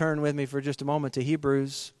fact, if you turn with me for just a moment to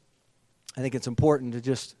Hebrews, I think it's important to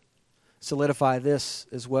just solidify this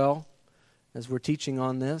as well as we're teaching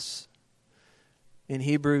on this. In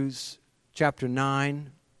Hebrews chapter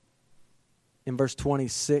 9, in verse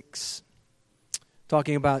 26,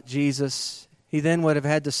 talking about Jesus, he then would have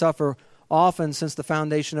had to suffer often since the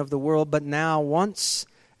foundation of the world, but now once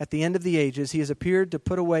at the end of the ages, he has appeared to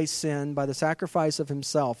put away sin by the sacrifice of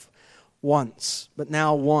himself once, but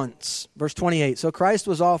now once. Verse 28, so Christ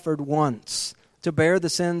was offered once to bear the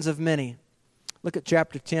sins of many. Look at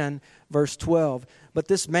chapter 10, verse 12. But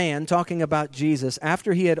this man, talking about Jesus,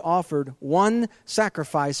 after he had offered one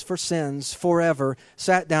sacrifice for sins forever,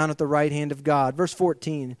 sat down at the right hand of God. Verse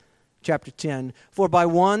 14, chapter 10. For by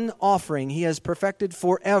one offering he has perfected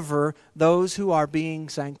forever those who are being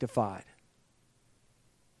sanctified.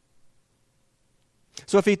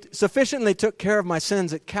 So if he sufficiently took care of my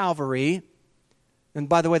sins at Calvary, and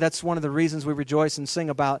by the way, that's one of the reasons we rejoice and sing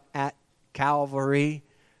about at Calvary.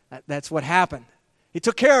 That's what happened. He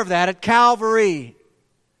took care of that at Calvary.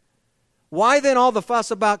 Why then all the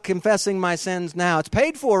fuss about confessing my sins now? It's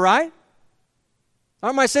paid for, right?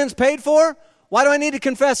 Aren't my sins paid for? Why do I need to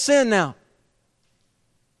confess sin now?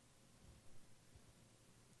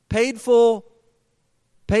 Paid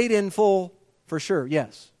in full, for sure,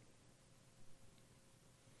 yes.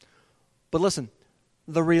 But listen,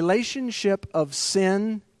 the relationship of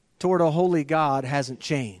sin toward a holy God hasn't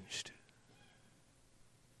changed.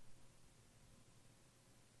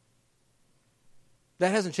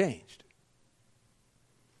 That hasn't changed.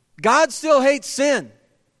 God still hates sin.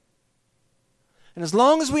 And as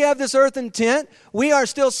long as we have this earthen tent, we are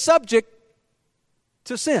still subject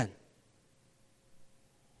to sin.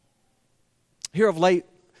 Here of late,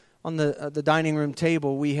 on the dining room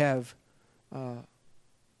table, we have,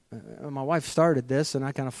 my wife started this, and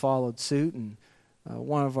I kind of followed suit, and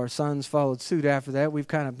one of our sons followed suit after that. We've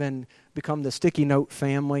kind of become the sticky note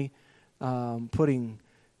family, putting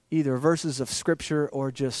either verses of Scripture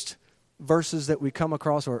or just verses that we come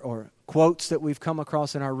across or quotes that we've come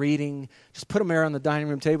across in our reading. Just put them there on the dining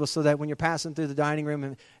room table so that when you're passing through the dining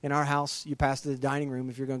room in our house, you pass through the dining room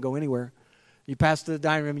if you're going to go anywhere. You pass through the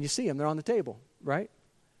dining room and you see them. They're on the table, right?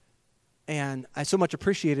 And I so much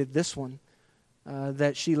appreciated this one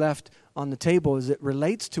that she left on the table as it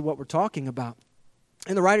relates to what we're talking about.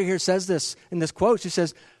 And the writer here says this in this quote. She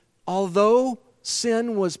says, although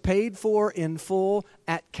sin was paid for in full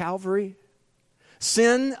at Calvary,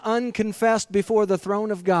 sin unconfessed before the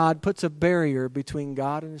throne of God puts a barrier between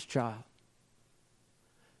God and His child.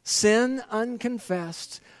 Sin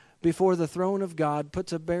unconfessed before the throne of God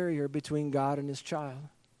puts a barrier between God and His child.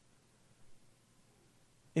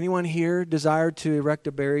 Anyone here desire to erect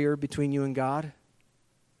a barrier between you and God?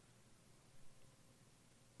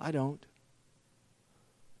 I don't.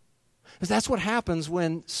 Because that's what happens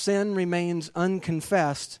when sin remains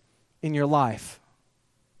unconfessed in your life.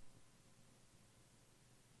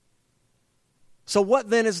 So what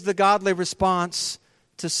then is the godly response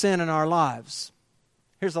to sin in our lives?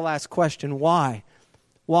 Here's the last question. Why?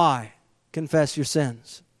 Why confess your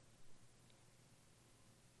sins?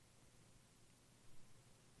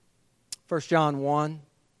 1 John 1.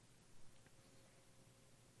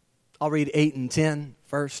 I'll read 8 and 10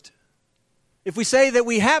 first. If we say that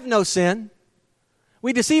we have no sin,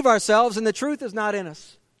 we deceive ourselves and the truth is not in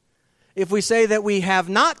us. If we say that we have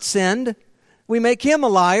not sinned, we make Him a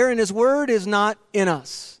liar and His word is not in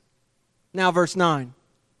us. Now verse 9.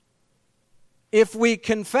 If we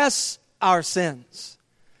confess our sins,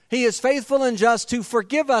 He is faithful and just to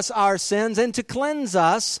forgive us our sins and to cleanse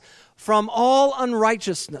us from all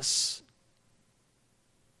unrighteousness.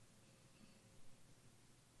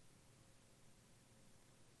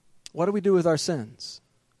 What do we do with our sins?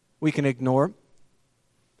 We can ignore them.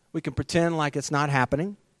 We can pretend like it's not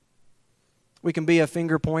happening. We can be a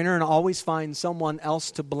finger pointer and always find someone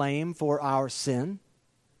else to blame for our sin.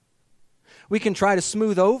 We can try to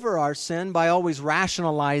smooth over our sin by always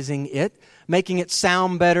rationalizing it, making it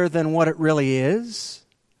sound better than what it really is.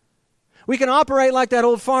 We can operate like that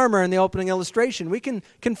old farmer in the opening illustration. We can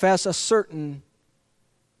confess a certain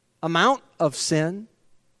amount of sin,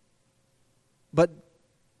 but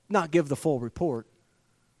not give the full report.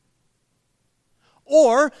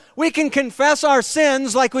 Or we can confess our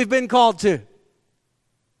sins like we've been called to.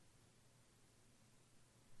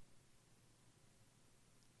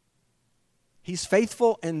 He's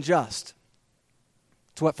faithful and just.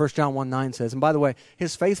 That's what 1 John 1:9 says. And by the way,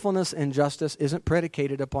 His faithfulness and justice isn't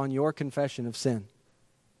predicated upon your confession of sin.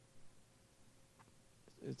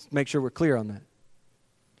 Let's make sure we're clear on that.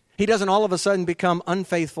 He doesn't all of a sudden become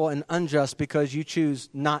unfaithful and unjust because you choose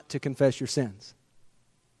not to confess your sins.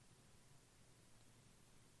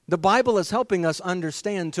 The Bible is helping us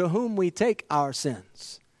understand to whom we take our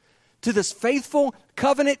sins. To this faithful,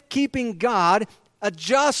 covenant-keeping God, a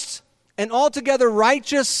just and altogether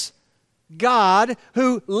righteous God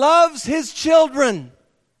who loves His children.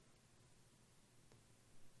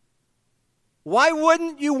 Why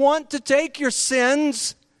wouldn't you want to take your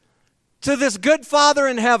sins to this good Father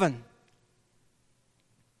in heaven?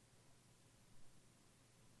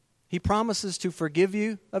 He promises to forgive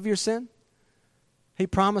you of your sin. He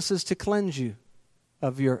promises to cleanse you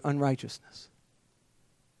of your unrighteousness.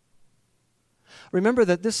 Remember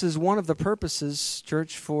that this is one of the purposes,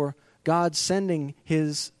 church, for God sending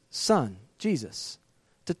His Son, Jesus,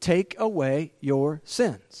 to take away your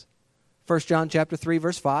sins. 1 John chapter 3,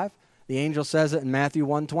 verse 5, the angel says it in Matthew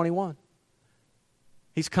 1:21.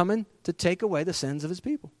 He's coming to take away the sins of His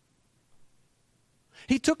people.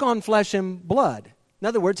 He took on flesh and blood. In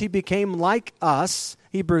other words, He became like us.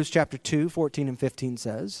 Hebrews chapter 2, 14 and 15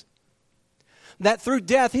 says, that through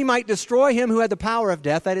death He might destroy him who had the power of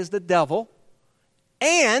death, that is the devil.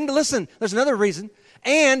 And, listen, there's another reason,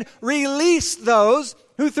 and release those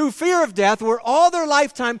who through fear of death were all their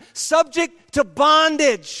lifetime subject to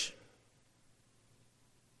bondage.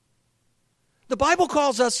 The Bible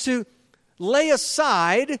calls us to lay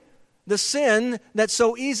aside the sin that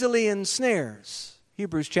so easily ensnares.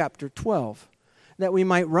 Hebrews chapter 12, that we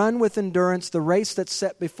might run with endurance the race that's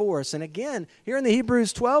set before us. And again, here in the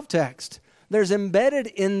Hebrews 12 text, there's embedded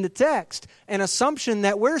in the text an assumption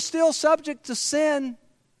that we're still subject to sin.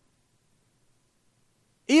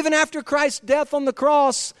 Even after Christ's death on the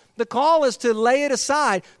cross, the call is to lay it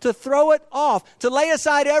aside, to throw it off, to lay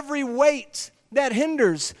aside every weight that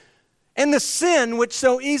hinders and the sin which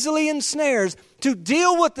so easily ensnares, to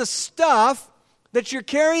deal with the stuff that you're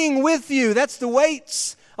carrying with you. That's the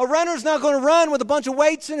weights. A runner's not going to run with a bunch of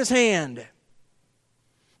weights in his hand.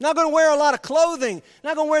 Not going to wear a lot of clothing.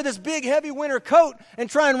 Not going to wear this big, heavy winter coat and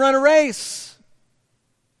try and run a race.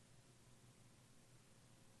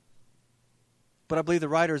 But I believe the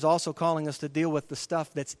writer is also calling us to deal with the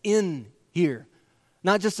stuff that's in here.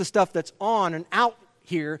 Not just the stuff that's on and out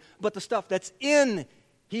here, but the stuff that's in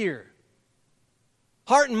here.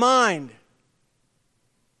 Heart and mind.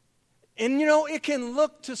 And it can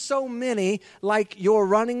look to so many like you're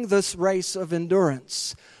running this race of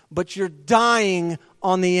endurance, but you're dying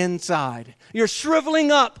on the inside. You're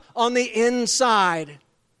shriveling up on the inside.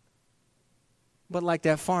 But like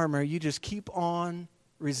that farmer, you just keep on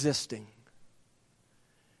resisting.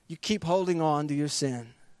 You keep holding on to your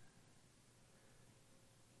sin.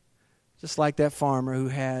 Just like that farmer who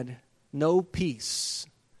had no peace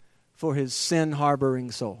for his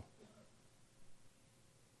sin-harboring soul.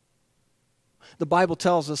 The Bible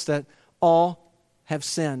tells us that all have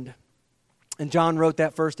sinned. And John wrote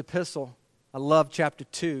that first epistle, I love chapter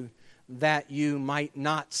 2, that you might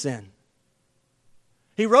not sin.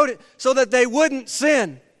 He wrote it so that they wouldn't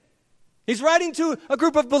sin. He's writing to a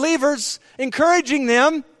group of believers, encouraging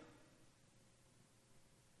them.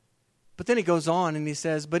 But then he goes on and he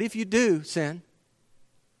says, but if you do sin,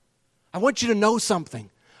 I want you to know something.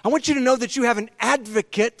 I want you to know that you have an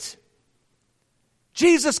advocate,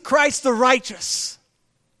 Jesus Christ the righteous.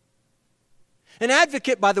 An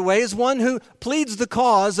advocate, by the way, is one who pleads the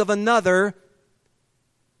cause of another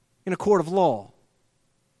in a court of law.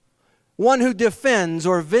 One who defends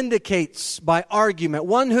or vindicates by argument.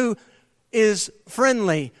 One who is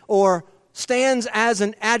friendly or stands as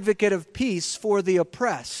an advocate of peace for the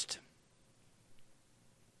oppressed.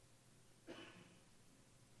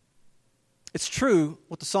 It's true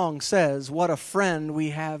what the song says, what a friend we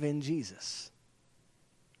have in Jesus.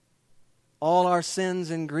 All our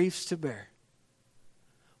sins and griefs to bear.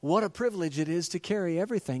 What a privilege it is to carry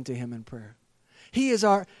everything to Him in prayer. He is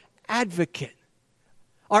our advocate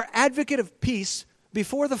of peace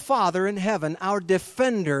before the Father in heaven, our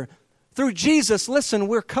defender. Through Jesus, listen,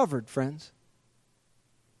 we're covered, friends.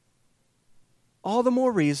 All the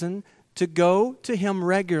more reason to go to Him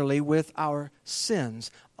regularly with our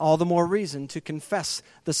sins. All the more reason to confess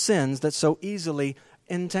the sins that so easily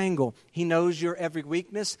entangle. He knows your every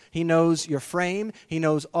weakness. He knows your frame. He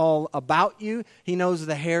knows all about you. He knows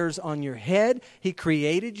the hairs on your head. He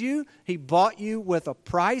created you. He bought you with a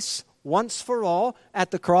price once for all at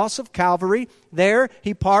the cross of Calvary. There,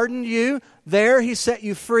 He pardoned you. There, He set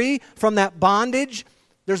you free from that bondage.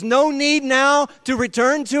 There's no need now to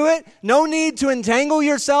return to it. No need to entangle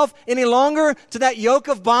yourself any longer to that yoke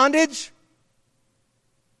of bondage.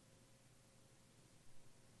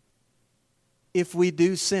 If we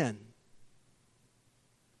do sin,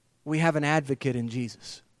 we have an advocate in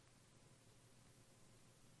Jesus.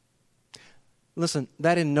 Listen,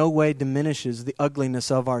 that in no way diminishes the ugliness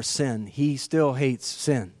of our sin. He still hates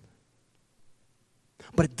sin.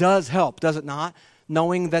 But it does help, does it not?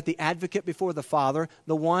 Knowing that the advocate before the Father,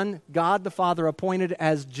 the one God the Father appointed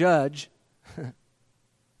as judge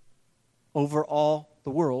over all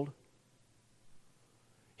the world,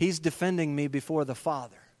 He's defending me before the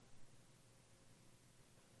Father.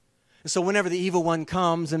 And so whenever the evil one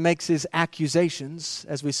comes and makes his accusations,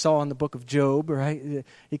 as we saw in the book of Job, right?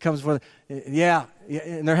 He comes for,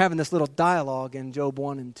 and they're having this little dialogue in Job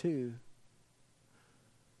 1 and 2.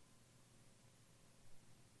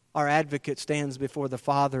 Our advocate stands before the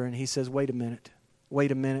Father and he says, wait a minute.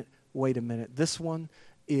 This one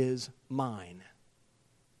is mine.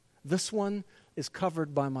 This one is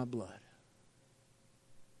covered by my blood.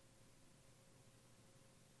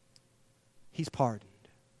 He's pardoned.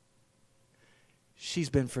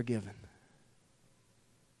 She's been forgiven.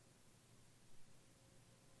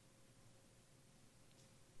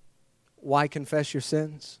 Why confess your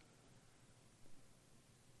sins?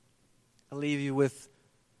 I'll leave you with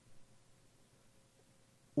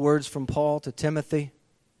words from Paul to Timothy.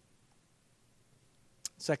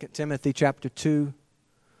 2 Timothy chapter 2,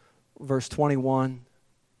 verse 21.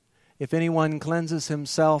 If anyone cleanses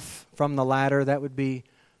himself from the latter, that would be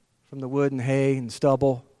from the wood and hay and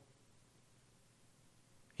stubble,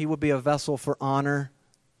 he will be a vessel for honor,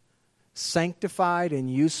 sanctified and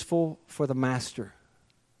useful for the master,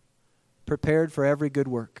 prepared for every good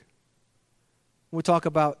work. When we talk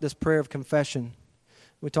about this prayer of confession,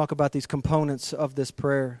 we talk about these components of this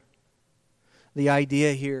prayer. The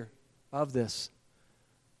idea here of this,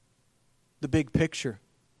 the big picture.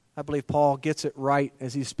 I believe Paul gets it right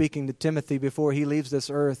as he's speaking to Timothy before he leaves this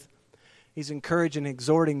earth. He's encouraging and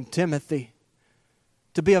exhorting Timothy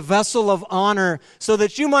to be a vessel of honor so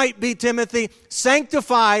that you might be, Timothy,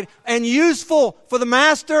 sanctified and useful for the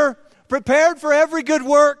master, prepared for every good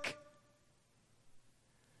work.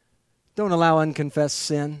 Don't allow unconfessed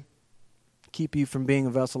sin keep you from being a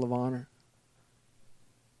vessel of honor,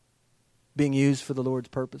 being used for the Lord's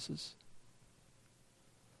purposes.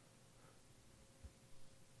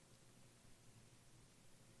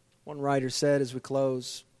 One writer said as we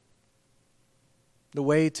close, the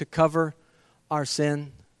way to cover our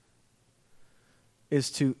sin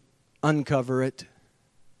is to uncover it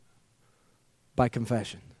by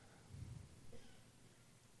confession.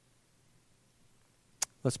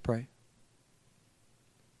 Let's pray.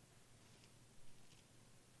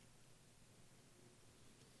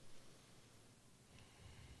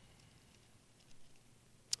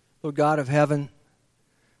 Lord God of heaven,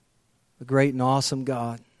 the great and awesome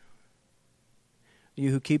God,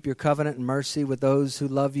 you who keep your covenant and mercy with those who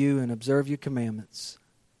love you and observe your commandments.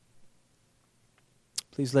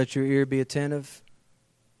 Please let your ear be attentive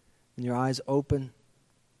and your eyes open,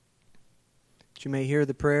 that you may hear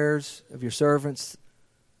the prayers of your servants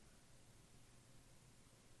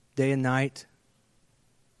day and night.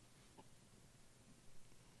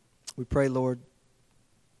 We pray, Lord,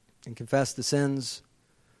 and confess the sins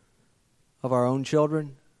of our own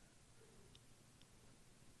children,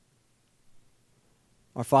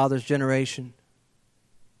 our father's generation.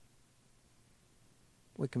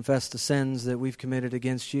 We confess the sins that we've committed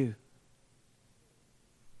against you.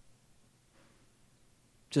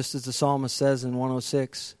 Just as the psalmist says in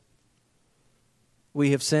 106, we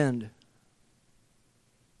have sinned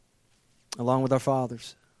along with our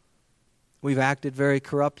fathers. We've acted very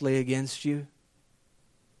corruptly against you.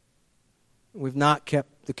 We've not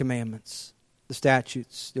kept the commandments, the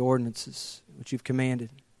statutes, the ordinances which you've commanded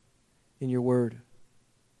in your word.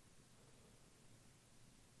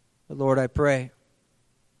 But Lord, I pray,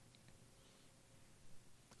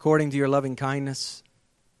 according to your loving kindness,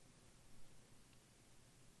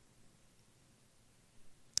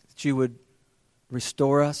 that you would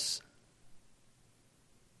restore us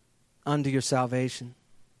unto your salvation,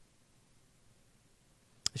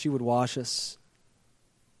 that you would wash us,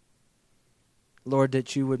 Lord,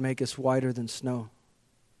 that you would make us whiter than snow.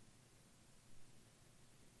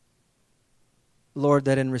 Lord,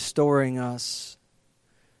 that in restoring us,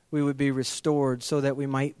 we would be restored so that we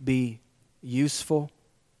might be useful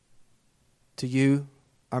to you,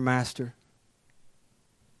 our Master,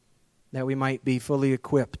 that we might be fully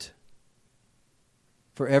equipped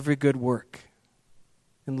for every good work.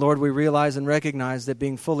 And Lord, we realize and recognize that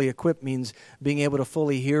being fully equipped means being able to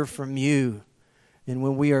fully hear from you. And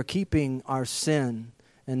when we are keeping our sin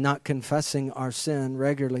and not confessing our sin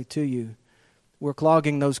regularly to you, we're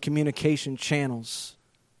clogging those communication channels.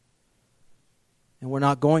 And we're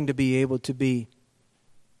not going to be able to be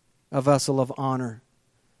a vessel of honor.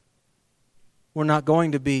 We're not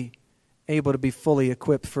going to be able to be fully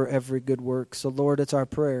equipped for every good work. So Lord, it's our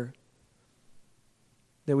prayer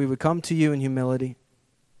that we would come to you in humility,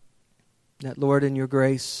 that Lord, in your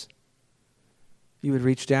grace, you would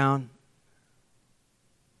reach down,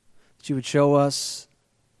 that you would show us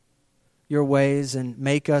your ways and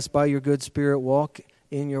make us by your good Spirit walk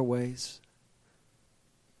in your ways.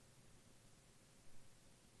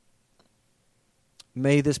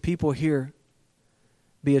 May this people here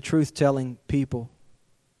be a truth-telling people,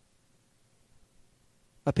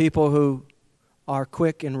 a people who are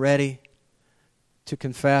quick and ready to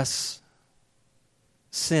confess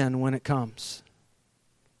sin when it comes.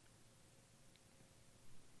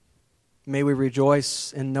 May we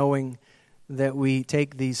rejoice in knowing that we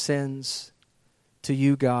take these sins to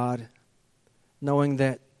you, God, knowing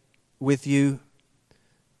that with you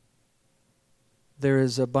there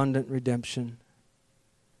is abundant redemption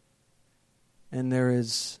and there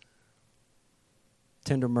is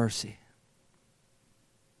tender mercy.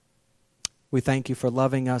 We thank you for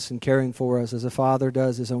loving us and caring for us as a father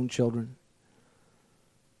does his own children.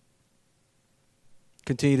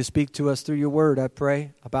 Continue to speak to us through your word, I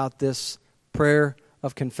pray, about this prayer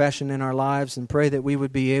of confession in our lives, and pray that we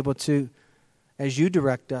would be able to, as you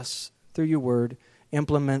direct us through your word,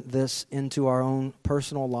 implement this into our own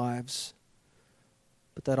personal lives.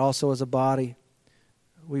 But that also as a body,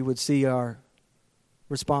 we would see our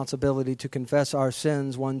responsibility to confess our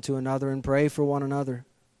sins one to another and pray for one another.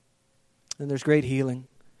 And there's great healing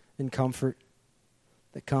and comfort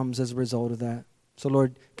that comes as a result of that. So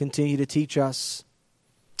Lord, continue to teach us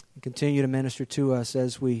and continue to minister to us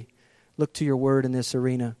as we look to your word in this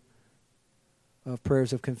arena of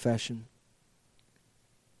prayers of confession.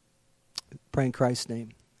 Pray in Christ's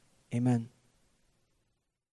name. Amen.